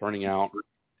keeps turning out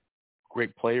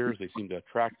great players. They seem to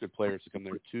attract good players to come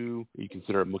there, too. You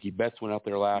consider Mookie Betts went out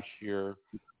there last year.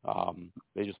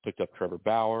 They just picked up Trevor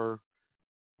Bauer.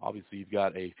 Obviously, you've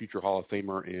got a future Hall of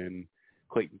Famer in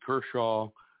Clayton Kershaw.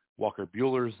 Walker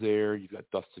Buehler's there. You've got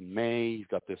Dustin May. You've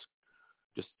got this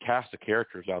just cast of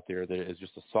characters out there that is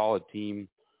just a solid team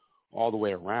all the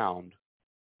way around.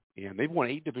 And they've won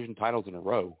 8 division titles in a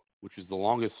row, which is the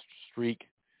longest streak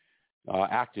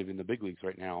active in the big leagues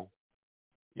right now,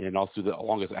 and also the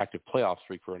longest active playoff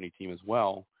streak for any team as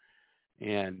well.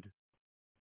 And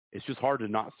it's just hard to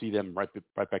not see them right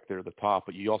back there at the top.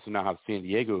 But you also now have San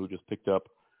Diego, who just picked up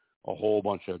a whole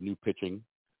bunch of new pitching.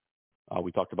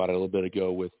 We talked about it a little bit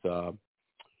ago with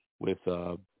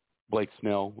Blake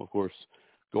Snell, of course,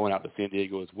 going out to San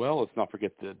Diego as well. Let's not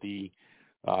forget that the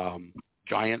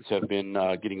Giants have been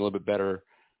getting a little bit better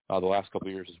the last couple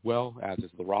of years as well, as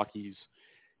is the Rockies.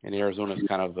 And Arizona's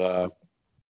kind of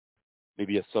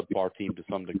maybe a subpar team to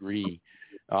some degree.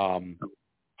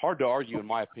 Hard to argue, in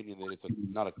my opinion, that it's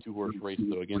not a two-horse race,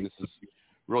 though. Again, this is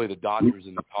really the Dodgers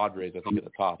and the Padres, I think, at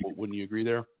the top. Wouldn't you agree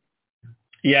there?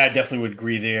 Yeah, I definitely would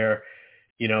agree there.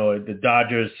 The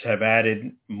Dodgers have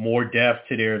added more depth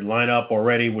to their lineup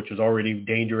already, which was already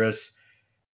dangerous.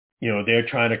 They're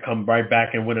trying to come right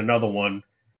back and win another one,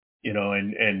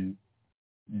 and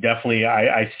definitely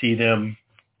I see them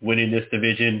winning this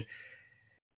division.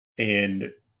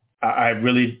 And I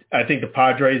think the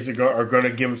Padres are going to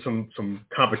give them some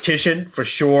competition for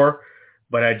sure.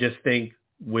 But I just think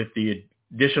with the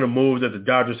additional moves that the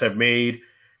Dodgers have made,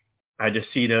 I just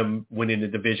see them winning the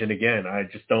division again. I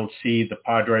just don't see the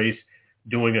Padres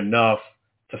doing enough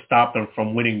to stop them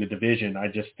from winning the division. I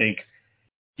just think,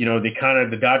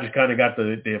 the Dodgers kind of got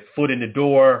their foot in the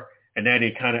door, and then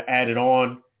they kind of added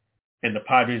on, and the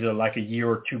Padres are like a year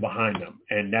or two behind them.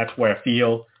 And that's where I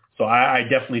feel. So I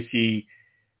definitely see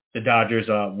the Dodgers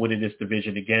winning this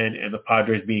division again, and the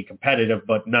Padres being competitive,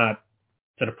 but not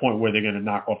to the point where they're going to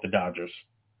knock off the Dodgers.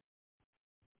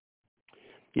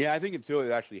 Yeah, I think until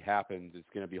it actually happens, it's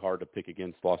going to be hard to pick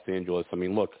against Los Angeles. I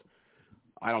mean, look,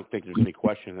 I don't think there's any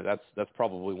question that that's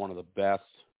probably one of the best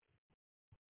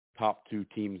top 2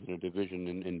 teams in a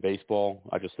division in baseball.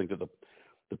 I just think that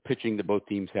the pitching that both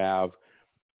teams have,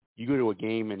 you go to a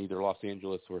game in either Los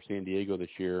Angeles or San Diego this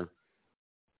year,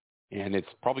 and it's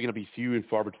probably going to be few and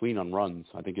far between on runs.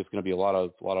 I think it's going to be a lot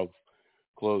of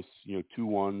close,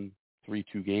 2-1,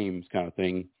 3-2 games kind of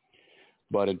thing.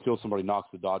 But until somebody knocks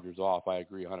the Dodgers off, I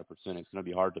agree 100%. It's going to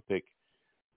be hard to pick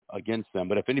against them.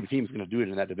 But if any team's going to do it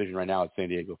in that division right now, it's San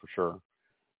Diego for sure.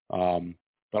 But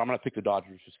I'm going to pick the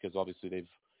Dodgers just because obviously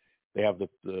they have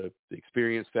the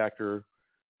experience factor.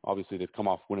 Obviously, they've come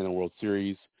off winning the World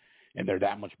Series, and they're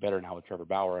that much better now with Trevor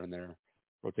Bauer in their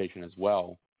rotation as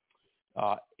well.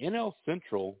 NL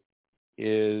Central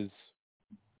is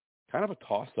kind of a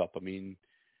toss-up. I mean,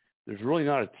 there's really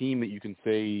not a team that you can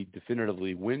say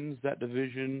definitively wins that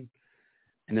division,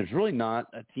 and there's really not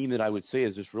a team that I would say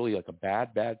is just really like a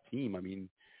bad team. I mean,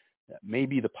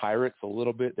 maybe the Pirates a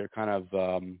little bit. They're kind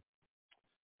of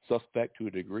suspect to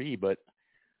a degree, but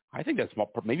I think that's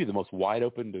maybe the most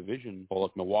wide-open division. Well,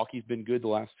 look, Milwaukee's been good the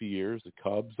last few years. The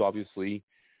Cubs, obviously,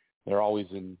 they're always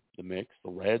in the mix.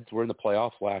 The Reds were in the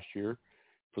playoffs last year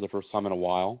for the first time in a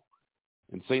while.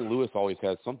 And St. Louis always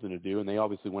has something to do, and they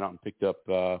obviously went out and picked up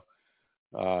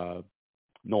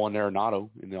Nolan Arenado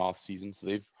in the offseason, so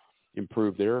they've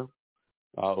improved their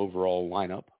overall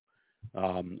lineup.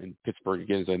 And Pittsburgh,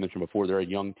 again, as I mentioned before, they're a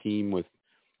young team with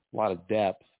a lot of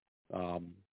depth, a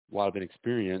lot of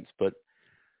inexperience. But,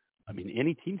 I mean,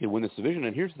 any team can win this division.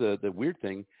 And here's the weird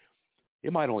thing.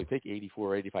 It might only take 84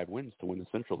 or 85 wins to win the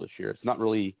Central this year. It's not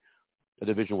really a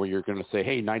division where you're going to say,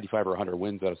 hey, 95 or 100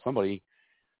 wins out of somebody.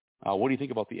 What do you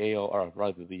think about the AL, or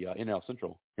rather the NL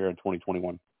Central here in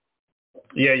 2021?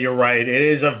 Yeah, you're right. It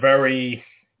is a very,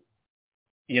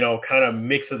 kind of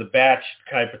mix of the batch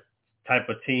type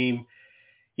of team.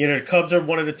 The Cubs are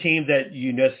one of the teams that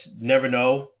you just never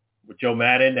know with Joe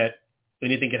Madden that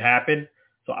anything could happen.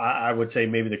 So I would say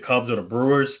maybe the Cubs or the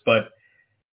Brewers. But,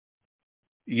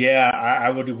 yeah, I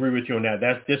would agree with you on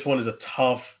that. This one is a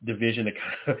tough division to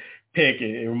kind of pick.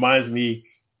 It reminds me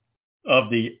of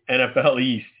the NFL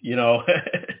East,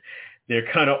 They're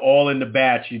kind of all in the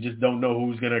batch. You just don't know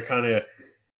who's going to kind of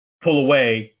pull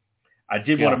away. I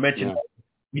did want to mention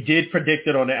we did predict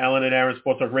it on the Alan and Aaron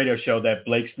Sports Talk Radio show that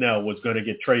Blake Snell was going to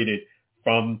get traded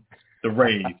from the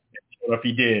Rays. I don't know if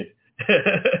he did.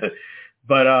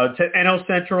 But to NL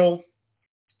Central,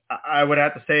 I would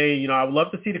have to say, I would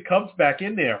love to see the Cubs back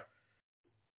in there.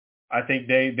 I think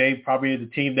they probably are the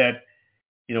team that,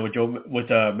 with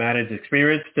Madden's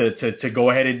experience to go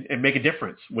ahead and make a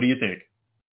difference. What do you think?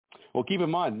 Well, keep in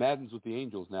mind, Madden's with the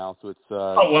Angels now, so it's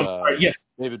yeah.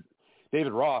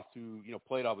 David Ross, who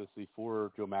played obviously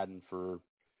for Joe Madden for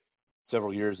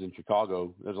several years in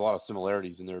Chicago. There's a lot of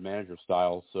similarities in their manager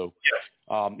styles. So,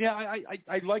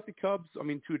 I like the Cubs. I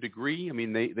mean, to a degree. I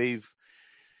mean, they've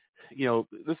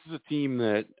this is a team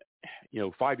that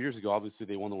 5 years ago, obviously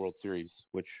they won the World Series,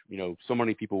 which so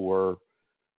many people were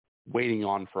waiting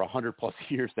on for 100+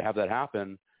 years to have that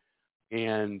happen,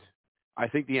 and I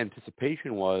think the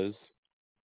anticipation was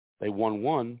they won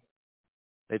one.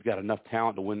 They've got enough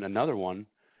talent to win another one.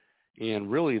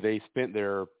 And really they spent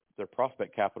their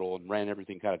prospect capital and ran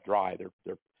everything kind of dry.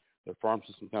 Their farm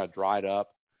system kind of dried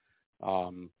up.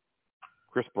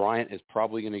 Chris Bryant is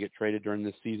probably going to get traded during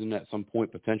this season at some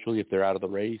point, potentially, if they're out of the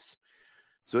race.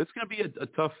 So it's going to be a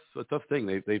tough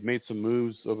thing. They've made some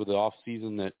moves over the off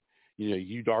season that,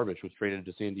 Yu Darvish was traded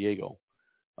to San Diego.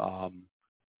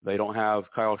 They don't have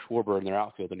Kyle Schwarber in their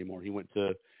outfield anymore. He went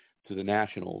to the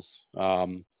Nationals.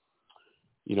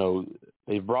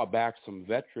 They've brought back some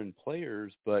veteran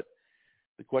players, but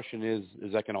the question is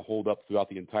that going to hold up throughout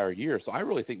the entire year? So I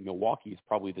really think Milwaukee is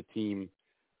probably the team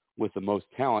with the most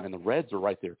talent, and the Reds are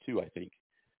right there too, I think.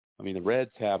 I mean, the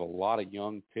Reds have a lot of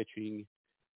young pitching,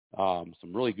 some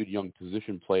really good young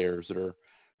position players that are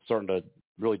starting to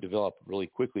really develop really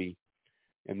quickly.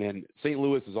 And then St.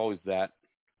 Louis is always that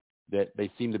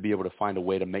they seem to be able to find a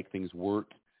way to make things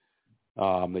work.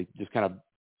 They just kind of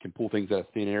can pull things out of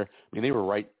thin air. I mean, they were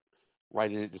right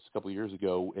in it just a couple of years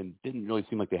ago and didn't really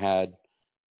seem like they had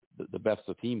the best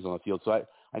of teams on the field. So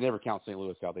I never count St.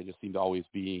 Louis out. They just seem to always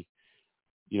be,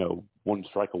 one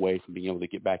strike away from being able to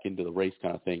get back into the race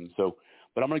kind of thing. So,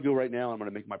 but I'm going to go right now. I'm going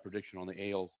to make my prediction on the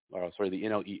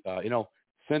NL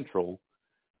Central.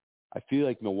 I feel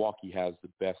like Milwaukee has the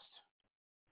best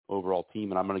overall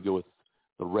team, and I'm going to go with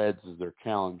the Reds as their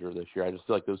challenger this year. I just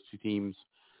feel like those two teams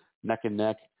neck and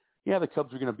neck. Yeah, the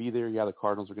Cubs are going to be there. Yeah, the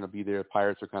Cardinals are going to be there.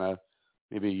 Pirates are kind of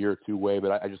maybe a year or two away,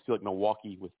 but I just feel like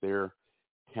Milwaukee, with their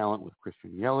talent, with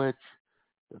Christian Yelich,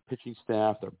 their pitching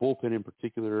staff, their bullpen in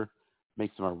particular,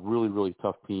 makes them a really, really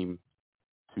tough team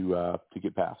to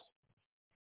get past.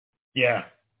 Yeah,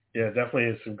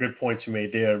 definitely. Some good points you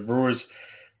made there. Brewers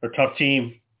are a tough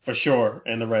team for sure,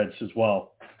 and the Reds as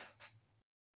well.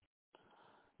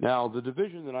 Now, the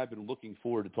division that I've been looking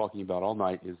forward to talking about all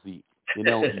night is the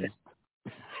NL East.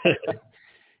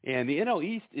 And the NL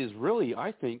East is really,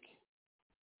 I think,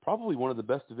 probably one of the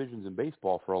best divisions in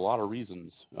baseball for a lot of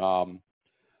reasons. I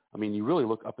mean, you really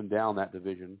look up and down that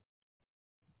division.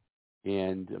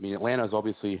 And, I mean, Atlanta's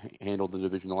obviously handled the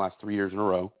division the last 3 years in a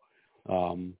row.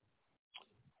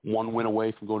 One win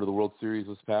away from going to the World Series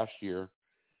this past year.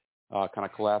 Kind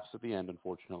of collapsed at the end,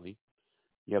 unfortunately.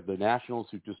 You have the Nationals,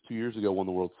 who just 2 years ago won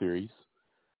the World Series.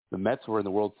 The Mets were in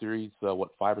the World Series, 5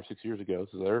 or 6 years ago,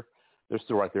 so they're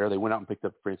still right there. They went out and picked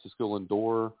up Francisco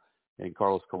Lindor and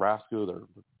Carlos Carrasco. Their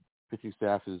pitching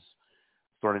staff is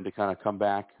starting to kind of come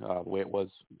back the way it was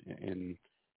in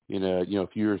a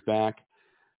few years back.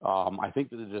 I think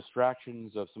that the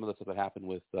distractions of some of the stuff that happened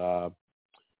with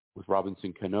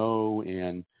Robinson Cano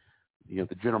and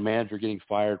the general manager getting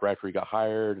fired right after he got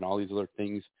hired and all these other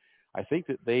things, I think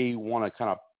that they want to kind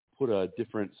of put a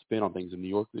different spin on things in New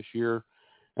York this year.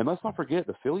 And let's not forget,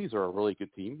 the Phillies are a really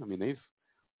good team. I mean,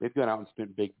 they've gone out and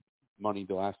spent big money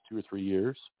the last 2 or 3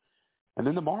 years. And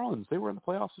then the Marlins, they were in the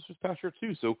playoffs this past year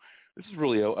too. So this is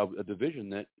really a division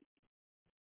that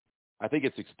I think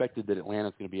it's expected that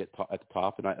Atlanta's going to be at the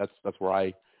top, and that's where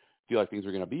I feel like things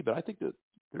are going to be. But I think that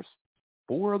there's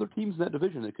 4 other teams in that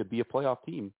division that could be a playoff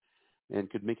team and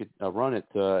could make a run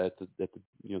at the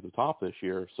top this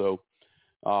year. So,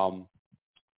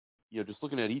 just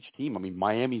looking at each team, I mean,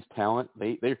 Miami's talent,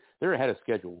 they're ahead of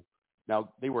schedule.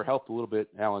 Now, they were helped a little bit,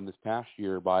 Alan, this past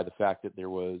year by the fact that there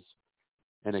was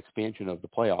an expansion of the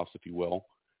playoffs, if you will.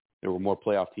 There were more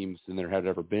playoff teams than there had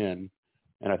ever been,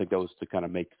 and I think that was to kind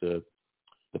of make the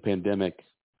pandemic,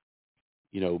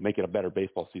 make it a better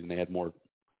baseball season. They had more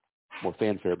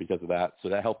fanfare because of that, so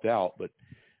that helped out. But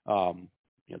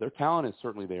their talent is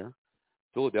certainly there.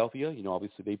 Philadelphia,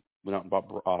 obviously they went out and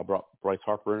brought Bryce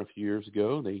Harper in a few years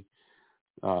ago. They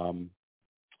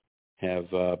have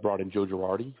brought in Joe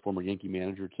Girardi, former Yankee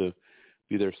manager, to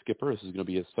be their skipper. This is going to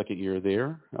be his second year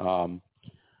there.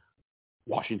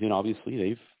 Washington, obviously,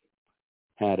 they've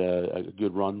had a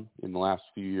good run in the last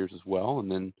few years as well.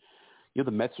 And then,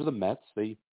 the Mets are the Mets.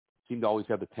 They seem to always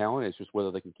have the talent. It's just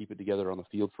whether they can keep it together on the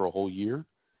field for a whole year.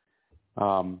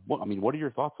 What are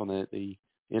your thoughts on the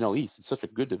NL East? It's such a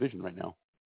good division right now.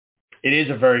 It is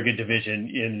a very good division,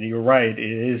 and you're right. It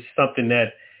is something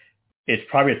that it's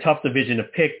probably a tough division to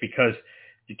pick because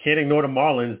you can't ignore the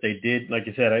Marlins. They did, like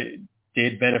you said,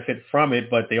 did benefit from it,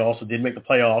 but they also did make the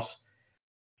playoffs.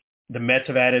 The Mets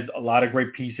have added a lot of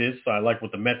great pieces, so I like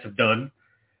what the Mets have done.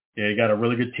 They got a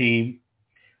really good team.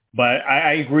 But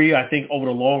I agree. I think over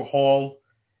the long haul,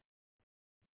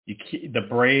 the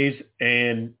Braves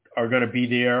are going to be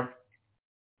there.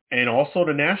 And also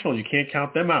the Nationals, you can't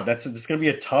count them out. It's going to be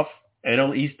a tough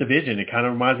NL East division. It kind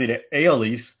of reminds me of the AL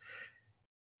East.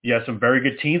 You have some very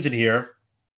good teams in here,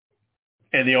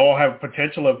 and they all have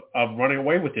potential of running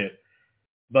away with it.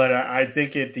 But I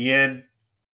think at the end,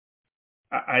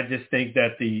 I just think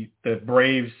that the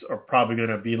Braves are probably going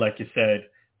to be, like you said,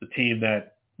 the team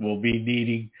that will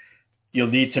be you'll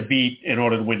need to beat in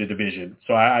order to win the division.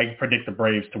 So I predict the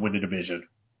Braves to win the division.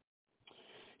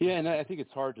 Yeah, and I think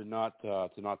it's hard to not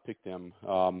pick them.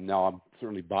 Now, I'm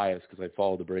certainly biased because I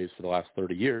followed the Braves for the last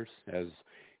 30 years, as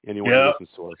anyone who listens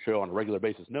to our show on a regular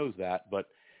basis knows that. But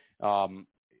kind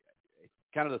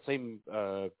of the same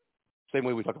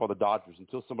way we talk about the Dodgers.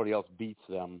 Until somebody else beats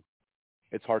them,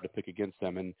 it's hard to pick against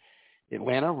them. And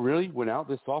Atlanta really went out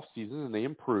this offseason and they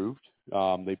improved.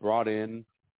 They brought in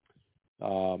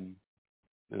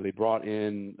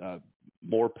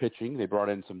more pitching. They brought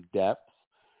in some depth.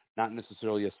 Not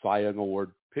necessarily a Cy Young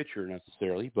Award pitcher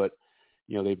necessarily, but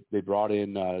they brought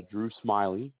in Drew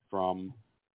Smyly from,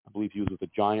 I believe he was with the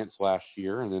Giants last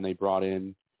year, and then they brought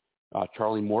in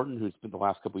Charlie Morton, who's spent the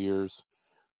last couple of years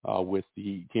with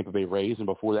the Tampa Bay Rays, and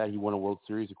before that he won a World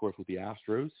Series, of course, with the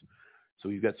Astros. So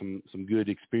he's got some good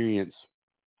experience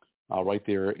right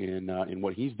there in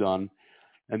what he's done.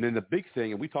 And then the big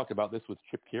thing, and we talked about this with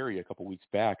Chip Carey a couple weeks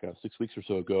back, 6 weeks or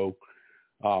so ago.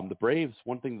 The Braves,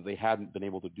 one thing that they hadn't been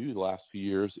able to do the last few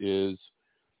years is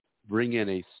bring in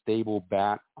a stable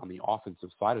bat on the offensive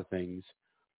side of things,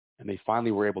 and they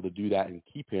finally were able to do that and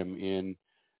keep him in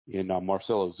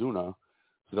Marcell Ozuna.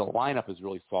 So the lineup is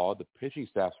really solid. The pitching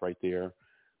staff's right there.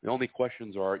 The only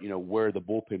questions are, where the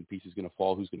bullpen piece is going to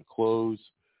fall, who's going to close,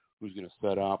 who's going to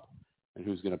set up, and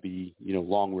who's going to be,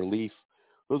 long relief.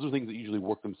 Those are things that usually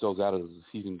work themselves out as the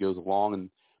season goes along, and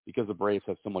because the Braves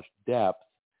have so much depth,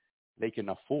 they can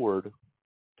afford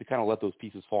to kind of let those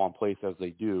pieces fall in place as they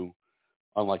do,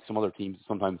 unlike some other teams that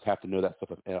sometimes have to know that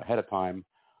stuff ahead of time.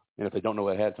 And if they don't know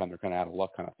it ahead of time, they're kind of out of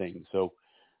luck kind of thing. So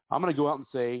I'm going to go out and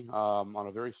say on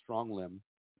a very strong limb,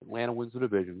 Atlanta wins the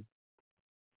division.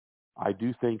 I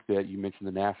do think that you mentioned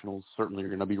the Nationals certainly are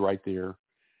going to be right there.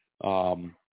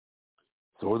 So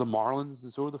are the Marlins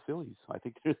and so are the Phillies. I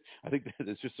think that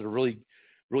it's just a really,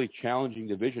 really challenging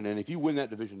division. And if you win that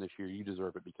division this year, you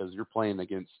deserve it because you're playing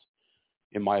against,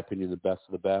 in my opinion, the best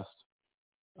of the best.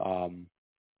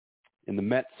 And the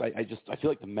Mets, I feel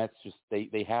like the Mets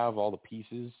they have all the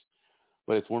pieces,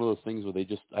 but it's one of those things where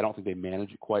I don't think they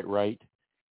manage it quite right.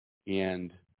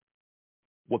 And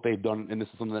what they've done, and this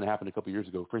is something that happened a couple of years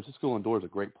ago. Francisco Lindor is a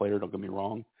great player. Don't get me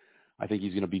wrong. I think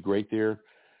he's going to be great there.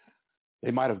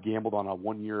 They might have gambled on a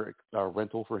 1-year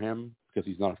rental for him because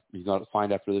he's not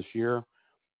signed after this year.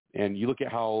 And you look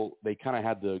at how they kind of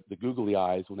had the googly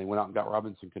eyes when they went out and got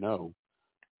Robinson Cano.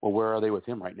 Well, where are they with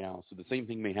him right now? So the same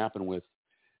thing may happen with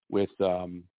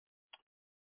Lindor,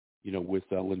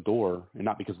 and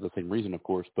not because of the same reason, of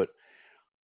course, but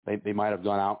they might have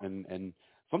gone out and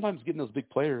sometimes getting those big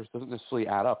players doesn't necessarily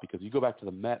add up because you go back to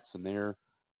the Mets and their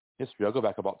history. I'll go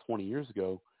back about 20 years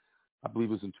ago. I believe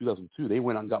it was in 2002. They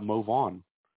went out and got Mo Vaughn.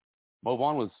 Mo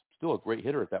Vaughn was still a great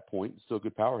hitter at that point, still a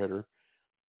good power hitter.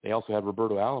 They also had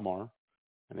Roberto Alomar,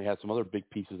 and they had some other big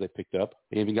pieces they picked up.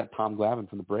 They even got Tom Glavine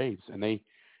from the Braves, and they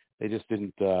just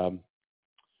didn't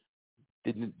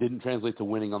translate to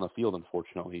winning on the field,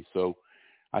 unfortunately. So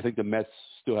I think the Mets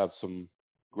still have some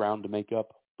ground to make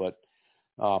up, but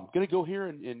I'm going to go here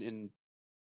and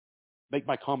make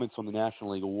my comments on the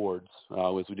National League Awards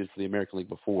as we did for the American League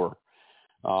before.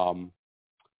 I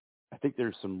think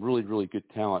there's some really, really good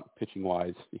talent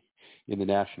pitching-wise in the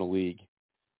National League.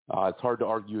 It's hard to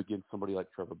argue against somebody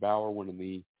like Trevor Bauer winning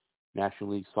the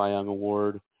National League Cy Young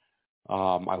Award.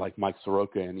 I like Mike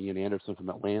Soroka and Ian Anderson from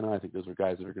Atlanta. I think those are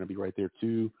guys that are going to be right there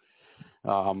too.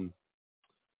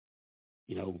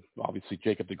 obviously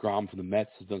Jacob deGrom from the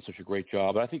Mets has done such a great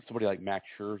job. But I think somebody like Max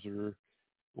Scherzer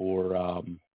or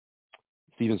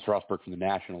Steven Strasburg from the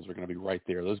Nationals are going to be right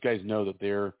there. Those guys know that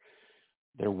their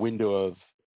window of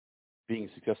being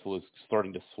successful is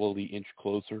starting to slowly inch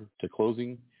closer to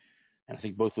closing. And I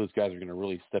think both of those guys are going to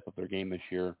really step up their game this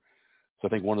year. So I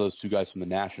think one of those two guys from the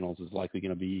Nationals is likely going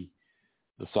to be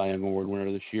the Cy Young Award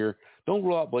winner this year. Don't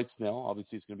rule out Blake Snell.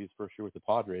 Obviously, it's going to be his first year with the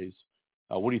Padres.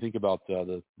 What do you think about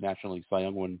the National League Cy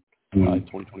Young win in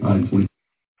 2021?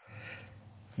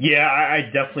 Yeah, I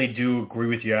definitely do agree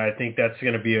with you. I think that's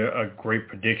going to be a great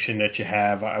prediction that you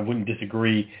have. I wouldn't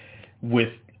disagree with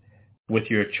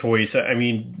your choice. I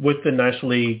mean, with the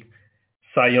National League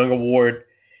Cy Young Award,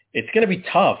 it's going to be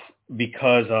tough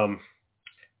because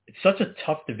it's such a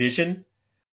tough division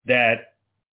that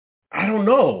I don't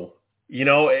know.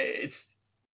 It's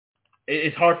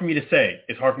hard for me to say.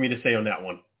 It's hard for me to say on that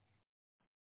one.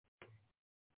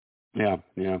 Yeah.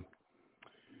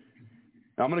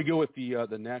 I'm going to go with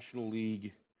the National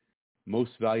League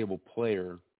Most Valuable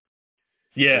Player.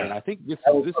 Yeah, and I think this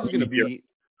is going to be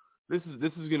this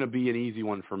is going to be an easy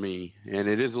one for me, and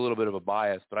it is a little bit of a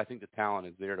bias, but I think the talent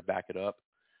is there to back it up.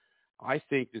 I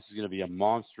think this is going to be a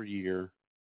monster year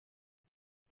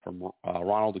from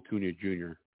Ronald Acuna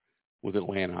Jr. with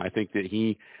Atlanta. I think that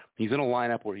he's in a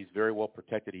lineup where he's very well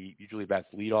protected. He usually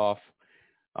bats leadoff.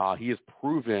 He has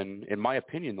proven, in my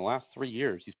opinion, the last 3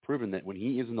 years, he's proven that when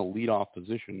he is in the leadoff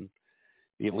position,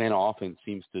 the Atlanta offense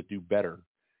seems to do better.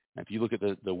 And if you look at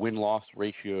the win-loss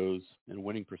ratios and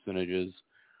winning percentages,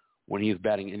 when he is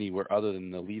batting anywhere other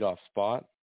than the leadoff spot,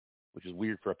 which is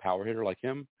weird for a power hitter like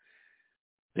him,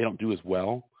 they don't do as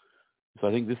well. So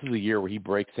I think this is a year where he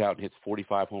breaks out and hits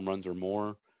 45 home runs or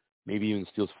more, maybe even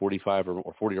steals 45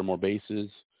 or 40 or more bases.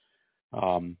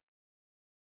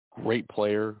 Great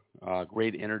player,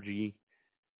 great energy,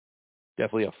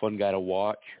 definitely a fun guy to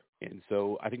watch. And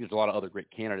so I think there's a lot of other great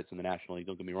candidates in the National League.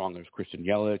 Don't get me wrong. There's Christian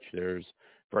Yelich. There's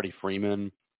Freddie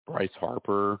Freeman, Bryce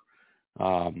Harper,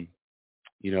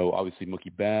 obviously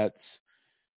Mookie Betts.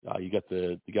 You got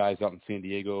the guys out in San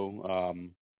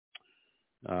Diego,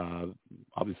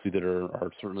 obviously that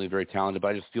are certainly very talented. But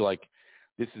I just feel like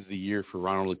this is the year for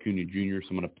Ronald Acuna Jr., so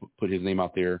I'm going to put his name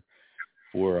out there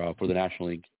for the National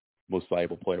League Most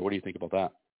Valuable Player. What do you think about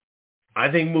that? I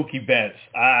think Mookie Betts.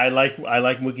 I like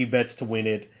Mookie Betts to win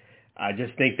it. I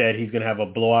just think that he's going to have a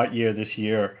blowout year this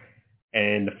year,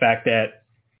 and the fact that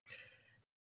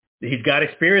he's got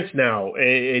experience now,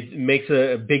 it makes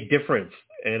a big difference.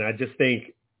 And I just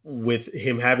think with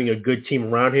him having a good team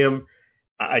around him,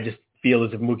 I just feel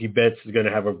as if Mookie Betts is going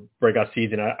to have a breakout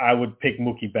season. I would pick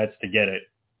Mookie Betts to get it.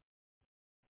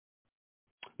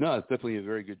 No, it's definitely a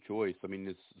very good choice. I mean,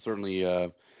 it's certainly a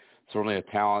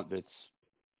talent that's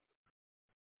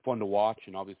fun to watch,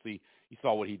 and obviously you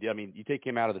saw what he did. I mean, you take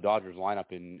him out of the Dodgers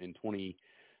lineup in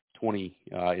 2020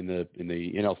 in the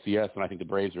NLCS, and I think the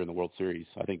Braves are in the World Series.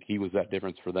 I think he was that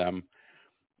difference for them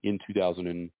in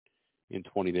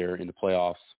 2020 there in the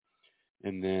playoffs.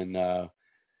 And then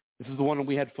this is the one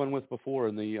we had fun with before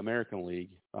in the American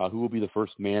League. Who will be the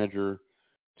first manager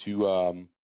to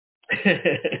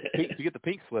get the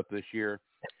pink slip this year?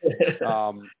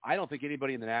 I don't think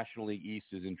anybody in the National League East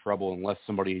is in trouble unless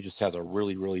somebody just has a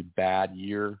really, really bad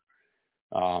year.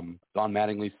 Don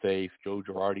Mattingly's safe. Joe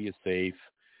Girardi is safe.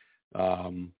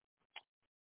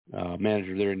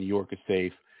 Manager there in New York is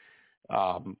safe.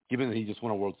 Given that he just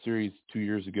won a World Series 2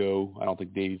 years ago, I don't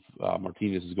think Dave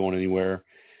Martinez is going anywhere.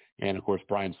 And, of course,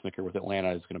 Brian Snitker with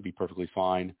Atlanta is going to be perfectly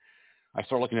fine. I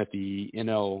start looking at the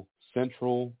NL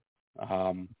Central.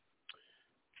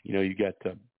 You got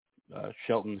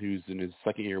Shelton, who's in his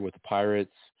second year with the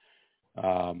Pirates.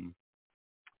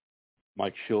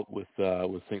 Mike Schilt with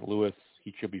St. Louis.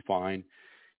 He should be fine.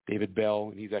 David Bell,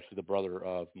 and he's actually the brother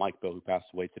of Mike Bell, who passed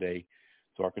away today.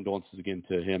 So our condolences again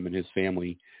to him and his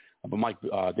family. But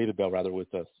David Bell, with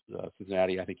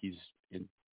Cincinnati, I think he's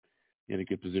in a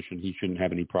good position. He shouldn't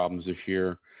have any problems this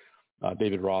year.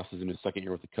 David Ross is in his second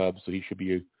year with the Cubs, so he should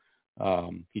be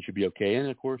okay. And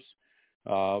of course,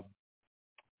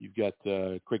 you've got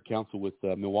Craig Counsell with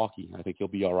Milwaukee. I think he'll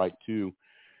be all right too.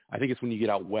 I think it's when you get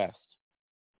out west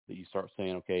that you start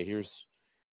saying, okay, here's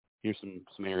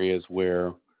some areas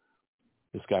where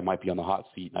this guy might be on the hot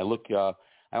seat. And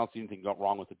I don't see anything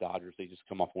wrong with the Dodgers. They just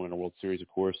come off winning a World Series, of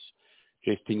course.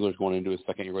 Chase Tingler's going into his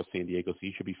second year with San Diego, so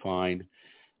he should be fine.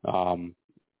 San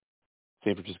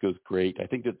Francisco's great. I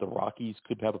think that the Rockies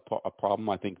could have a problem.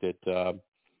 I think that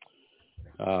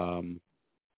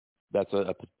that's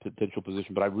a potential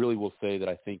position. But I really will say that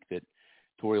I think that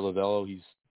Torey Lovello, he's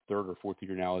third or fourth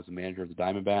year now as the manager of the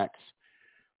Diamondbacks.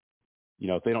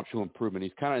 if they don't show improvement,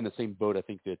 he's kind of in the same boat I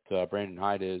think that Brandon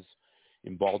Hyde is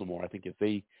in Baltimore. I think if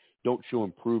they don't show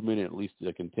improvement, at least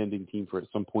a contending team for at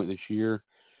some point this year,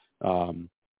 that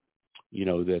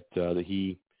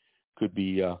he could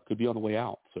be on the way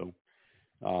out. So,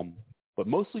 but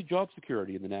mostly job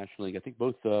security in the National League. I think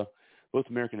both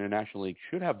American and National League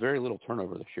should have very little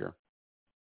turnover this year.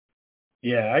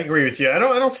 Yeah, I agree with you. I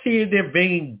don't see there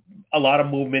being a lot of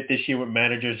movement this year with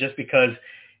managers, just because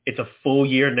it's a full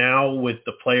year now with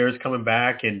the players coming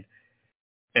back, and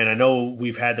I know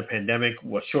we've had the pandemic,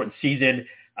 shortened season.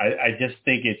 I just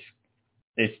think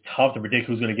it's tough to predict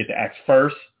who's going to get the axe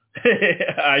first.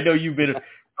 I know you've been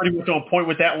pretty much on point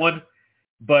with that one,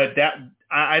 but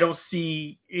I don't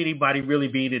see anybody really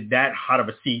being in that hot of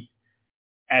a seat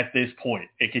at this point.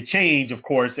 It could change, of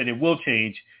course, and it will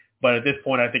change, but at this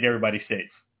point, I think everybody's safe.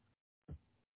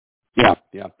 Yeah.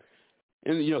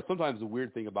 And, sometimes the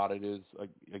weird thing about it is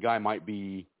a guy might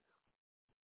be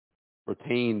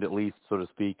retained, at least, so to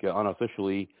speak,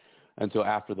 unofficially until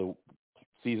after the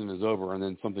season is over, and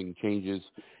then something changes.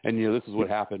 And, this is what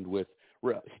happened with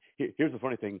 – here's the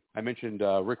funny thing. I mentioned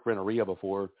Rick Renteria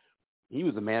before. He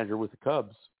was a manager with the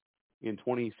Cubs in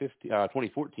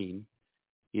 2014.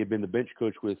 He had been the bench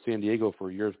coach with San Diego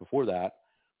for years before that.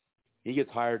 He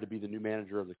gets hired to be the new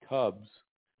manager of the Cubs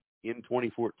in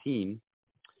 2014.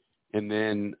 And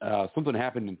then something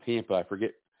happened in Tampa. I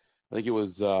forget. I think it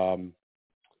was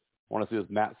I want to say it was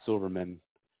Matt Silverman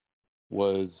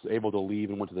was able to leave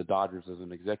and went to the Dodgers as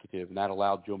an executive, and that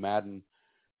allowed Joe Maddon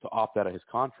to opt out of his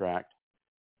contract.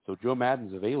 So Joe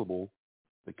Maddon's available.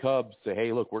 The Cubs say,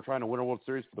 hey, look, we're trying to win a World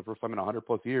Series for the first time in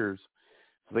 100-plus years.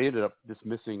 So they ended up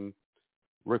dismissing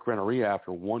Rick Renteria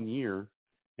after 1 year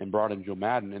and brought in Joe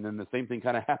Maddon. And then the same thing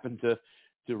kind of happened to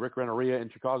Rick Renteria in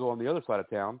Chicago on the other side of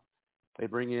town. They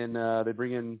bring in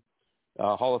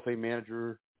Hall of Fame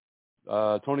manager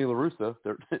Tony La Russa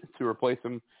to replace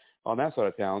him on that side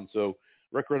of town. So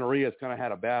Rick Renteria has kind of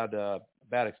had a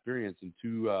bad experience in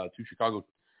two Chicago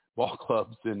ball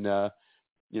clubs, and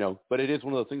but it is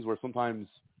one of those things where sometimes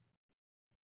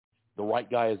the right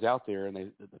guy is out there, and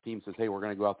the team says, hey, we're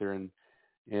going to go out there and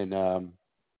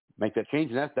make that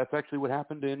change, and that's actually what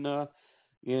happened in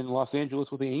Los Angeles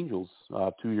with the Angels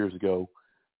 2 years ago.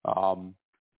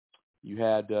 You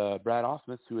had Brad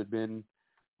Ausmus, who had been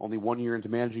only 1 year into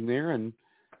managing there, and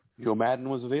Joe Maddon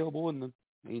was available, and the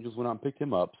Angels went out and picked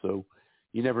him up. So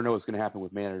you never know what's going to happen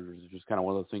with managers. It's just kind of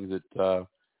one of those things that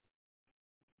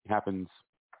happens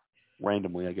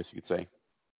randomly, I guess you could say.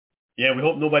 Yeah, we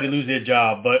hope nobody loses their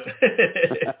job, but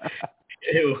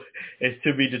it's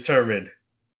to be determined.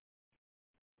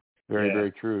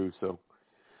 Very true. So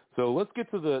let's get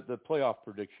to the playoff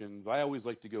predictions. I always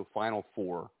like to go Final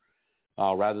Four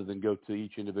rather than go to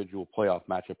each individual playoff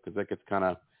matchup, because that gets kind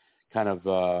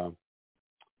of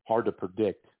hard to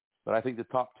predict. But I think the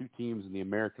top two teams in the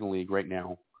American League right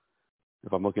now,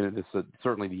 if I'm looking at this,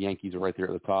 certainly the Yankees are right there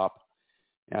at the top.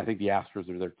 And I think the Astros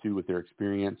are there too with their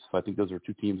experience. So I think those are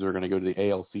two teams that are going to go to the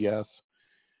ALCS.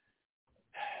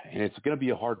 And it's going to be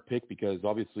a hard pick because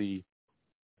obviously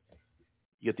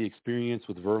you get the experience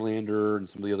with Verlander and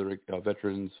some of the other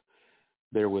veterans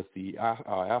there with the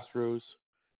Astros.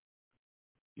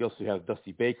 You also have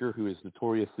Dusty Baker, who is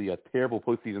notoriously a terrible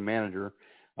postseason manager.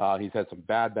 He's had some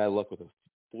bad luck with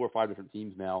 4 or 5 different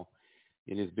teams now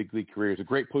in his big league career. He's a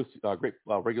great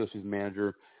regular season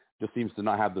manager. Just seems to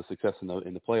not have the success in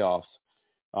the playoffs.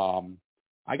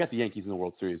 I got the Yankees in the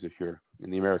World Series this year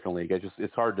in the American League.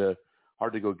 It's hard to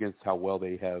go against how well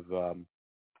they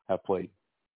have played.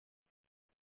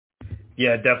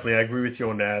 Yeah, definitely. I agree with you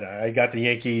on that. I got the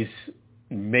Yankees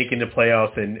making the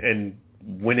playoffs and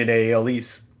winning the AL East.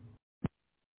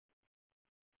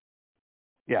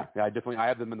 Yeah, I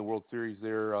have them in the World Series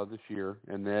there this year.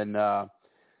 And then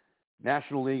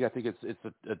National League, I think it's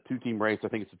a 2-team race. I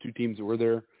think it's the 2 teams that were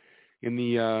there in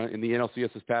the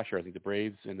NLCS this past year. I think the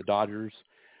Braves and the Dodgers.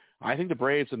 I think the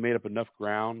Braves have made up enough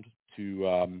ground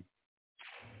to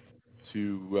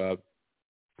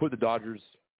put the Dodgers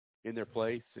in their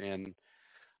place, and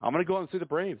I'm going to go out and say the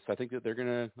Braves. I think that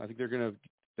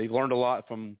they've learned a lot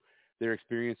from their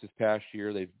experience this past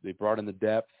year. They brought in the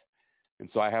depth, and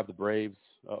so I have the Braves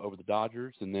over the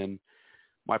Dodgers. And then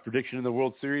my prediction in the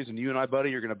World Series, and you and I,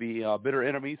 buddy, are going to be bitter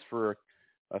enemies for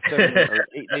a 7 or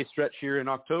 8-day stretch here in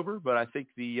October. But I think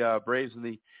the Braves and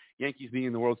the Yankees being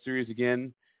in the World Series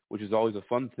again, which is always a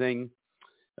fun thing.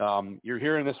 You're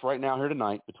hearing this right now here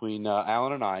tonight between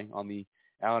Alan and I on the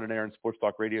Alan and Aaron Sports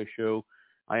Talk Radio Show.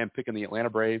 I am picking the Atlanta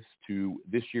Braves to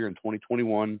this year in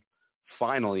 2021,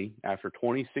 finally, after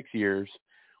 26 years,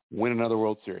 win another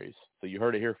World Series. So you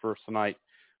heard it here first tonight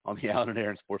on the Alan and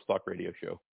Aaron Sports Talk Radio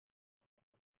Show.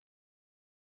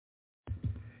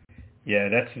 Yeah,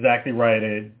 that's exactly right.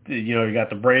 And, you got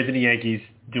the Braves and the Yankees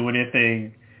doing their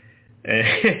thing,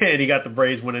 and you got the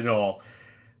Braves winning it all.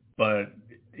 But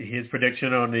his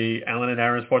prediction on the Alan and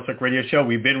Aaron Sports Talk Radio Show,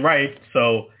 we've been right.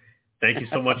 So thank you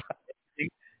so much.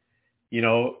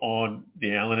 On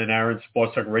the Alan and Aaron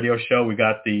Sports Talk Radio Show, we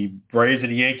got the Braves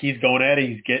and the Yankees going at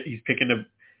it. He's picking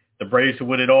the Braves to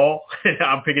win it all.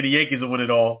 I'm picking the Yankees to win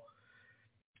it all.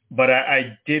 But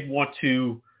I did want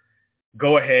to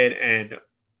go ahead and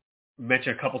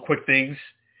mention a couple quick things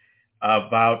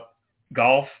about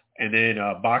golf and then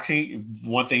boxing.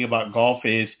 One thing about golf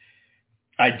is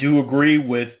I do agree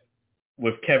with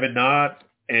Kevin Nod,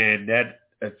 and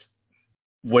that's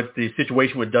with the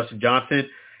situation with Dustin Johnson,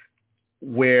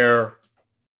 where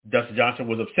Dustin Johnson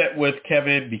was upset with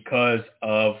Kevin because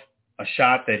of a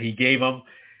shot that he gave him.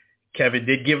 Kevin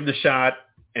did give him the shot,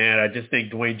 and I just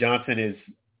think Dwayne Johnson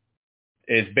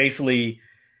is basically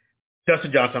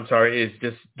Dustin Johnson, is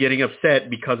just getting upset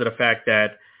because of the fact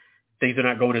that things are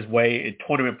not going his way in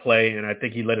tournament play, and I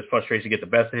think he let his frustration get the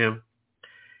best of him.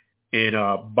 In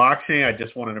boxing, I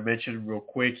just wanted to mention real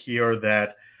quick here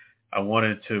that I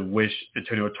wanted to wish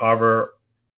Antonio Tarver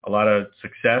a lot of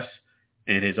success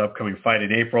in his upcoming fight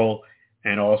in April,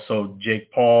 and also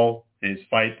Jake Paul in his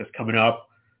fight that's coming up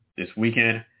this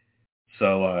weekend.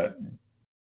 So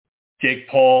Jake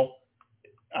Paul,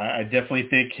 I definitely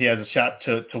think he has a shot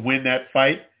to win that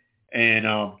fight. And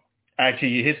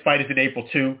actually, his fight is in April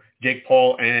too, Jake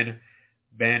Paul and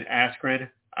Ben Askren.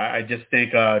 I just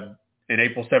think in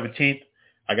April 17th,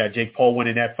 I got Jake Paul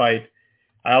winning that fight.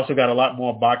 I also got a lot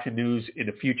more boxing news in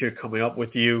the future coming up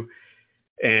with you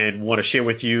and want to share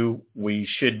with you. We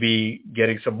should be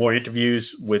getting some more interviews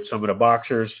with some of the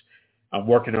boxers. I'm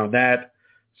working on that.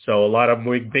 So a lot of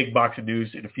big boxing news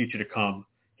in the future to come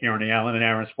here on the Alan and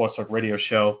Aaron Sports Talk Radio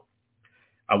Show.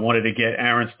 I wanted to get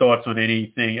Aaron's thoughts on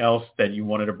anything else that you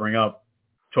wanted to bring up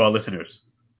to our listeners.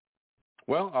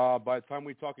 Well, by the time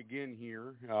we talk again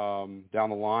here down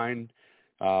the line,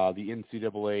 the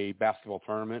NCAA basketball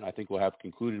tournament, I think we'll have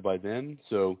concluded by then.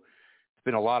 So it's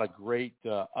been a lot of great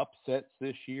upsets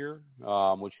this year,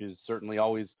 which is certainly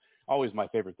always my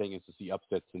favorite thing is to see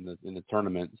upsets in the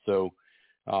tournament. So,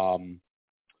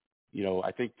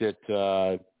 I think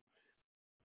that,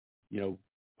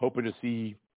 hoping to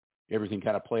see everything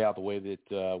kind of play out the way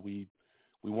that we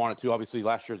want it to. Obviously,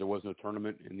 last year there was no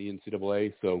tournament in the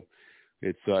NCAA, so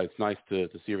it's nice to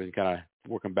see everything kind of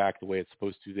working back the way it's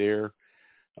supposed to there.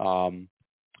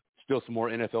 Still some more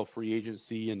NFL free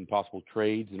agency and possible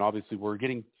trades, and obviously we're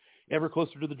getting ever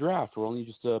closer to the draft. We're only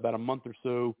just about a month or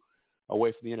so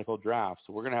away from the NFL draft,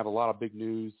 so we're going to have a lot of big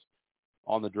news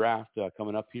on the draft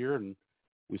coming up here, and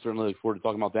we certainly look forward to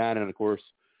talking about that. And of course,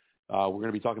 we're going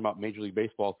to be talking about Major League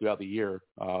Baseball throughout the year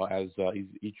as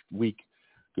each week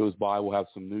goes by. We'll have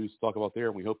some news to talk about there,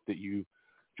 and we hope that you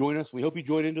join us. We hope you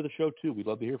join into the show too. We'd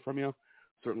love to hear from you,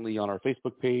 certainly on our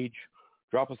Facebook page.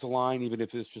 Drop us a line, even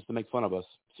if it's just to make fun of us.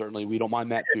 Certainly, we don't mind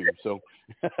that too. So,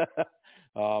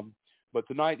 but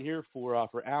tonight here for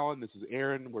Alan, this is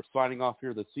Aaron. We're signing off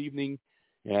here this evening,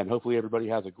 and hopefully everybody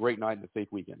has a great night and a safe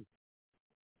weekend.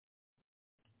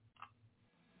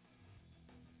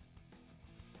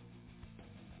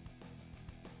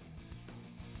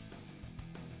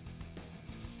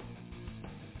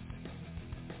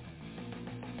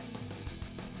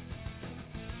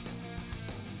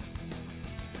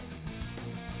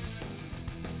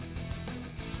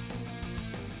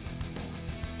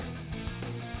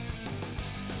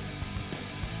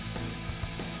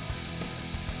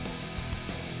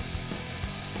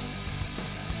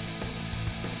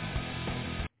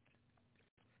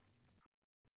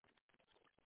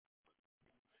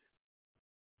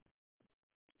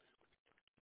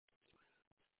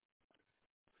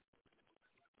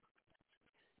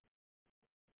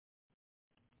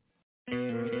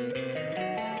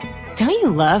 Don't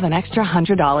you love an extra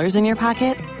 $100 in your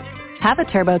pocket? Have a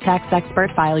TurboTax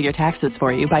expert file your taxes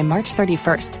for you by March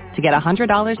 31st to get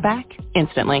 $100 back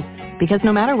instantly. Because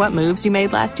no matter what moves you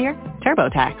made last year,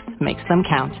 TurboTax makes them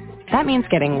count. That means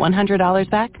getting $100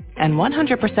 back and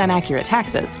 100% accurate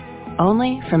taxes,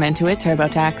 only from Intuit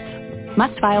TurboTax.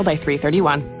 Must file by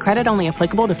 3/31. Credit only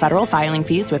applicable to federal filing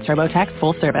fees with TurboTax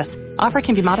full service. Offer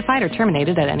can be modified or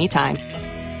terminated at any time.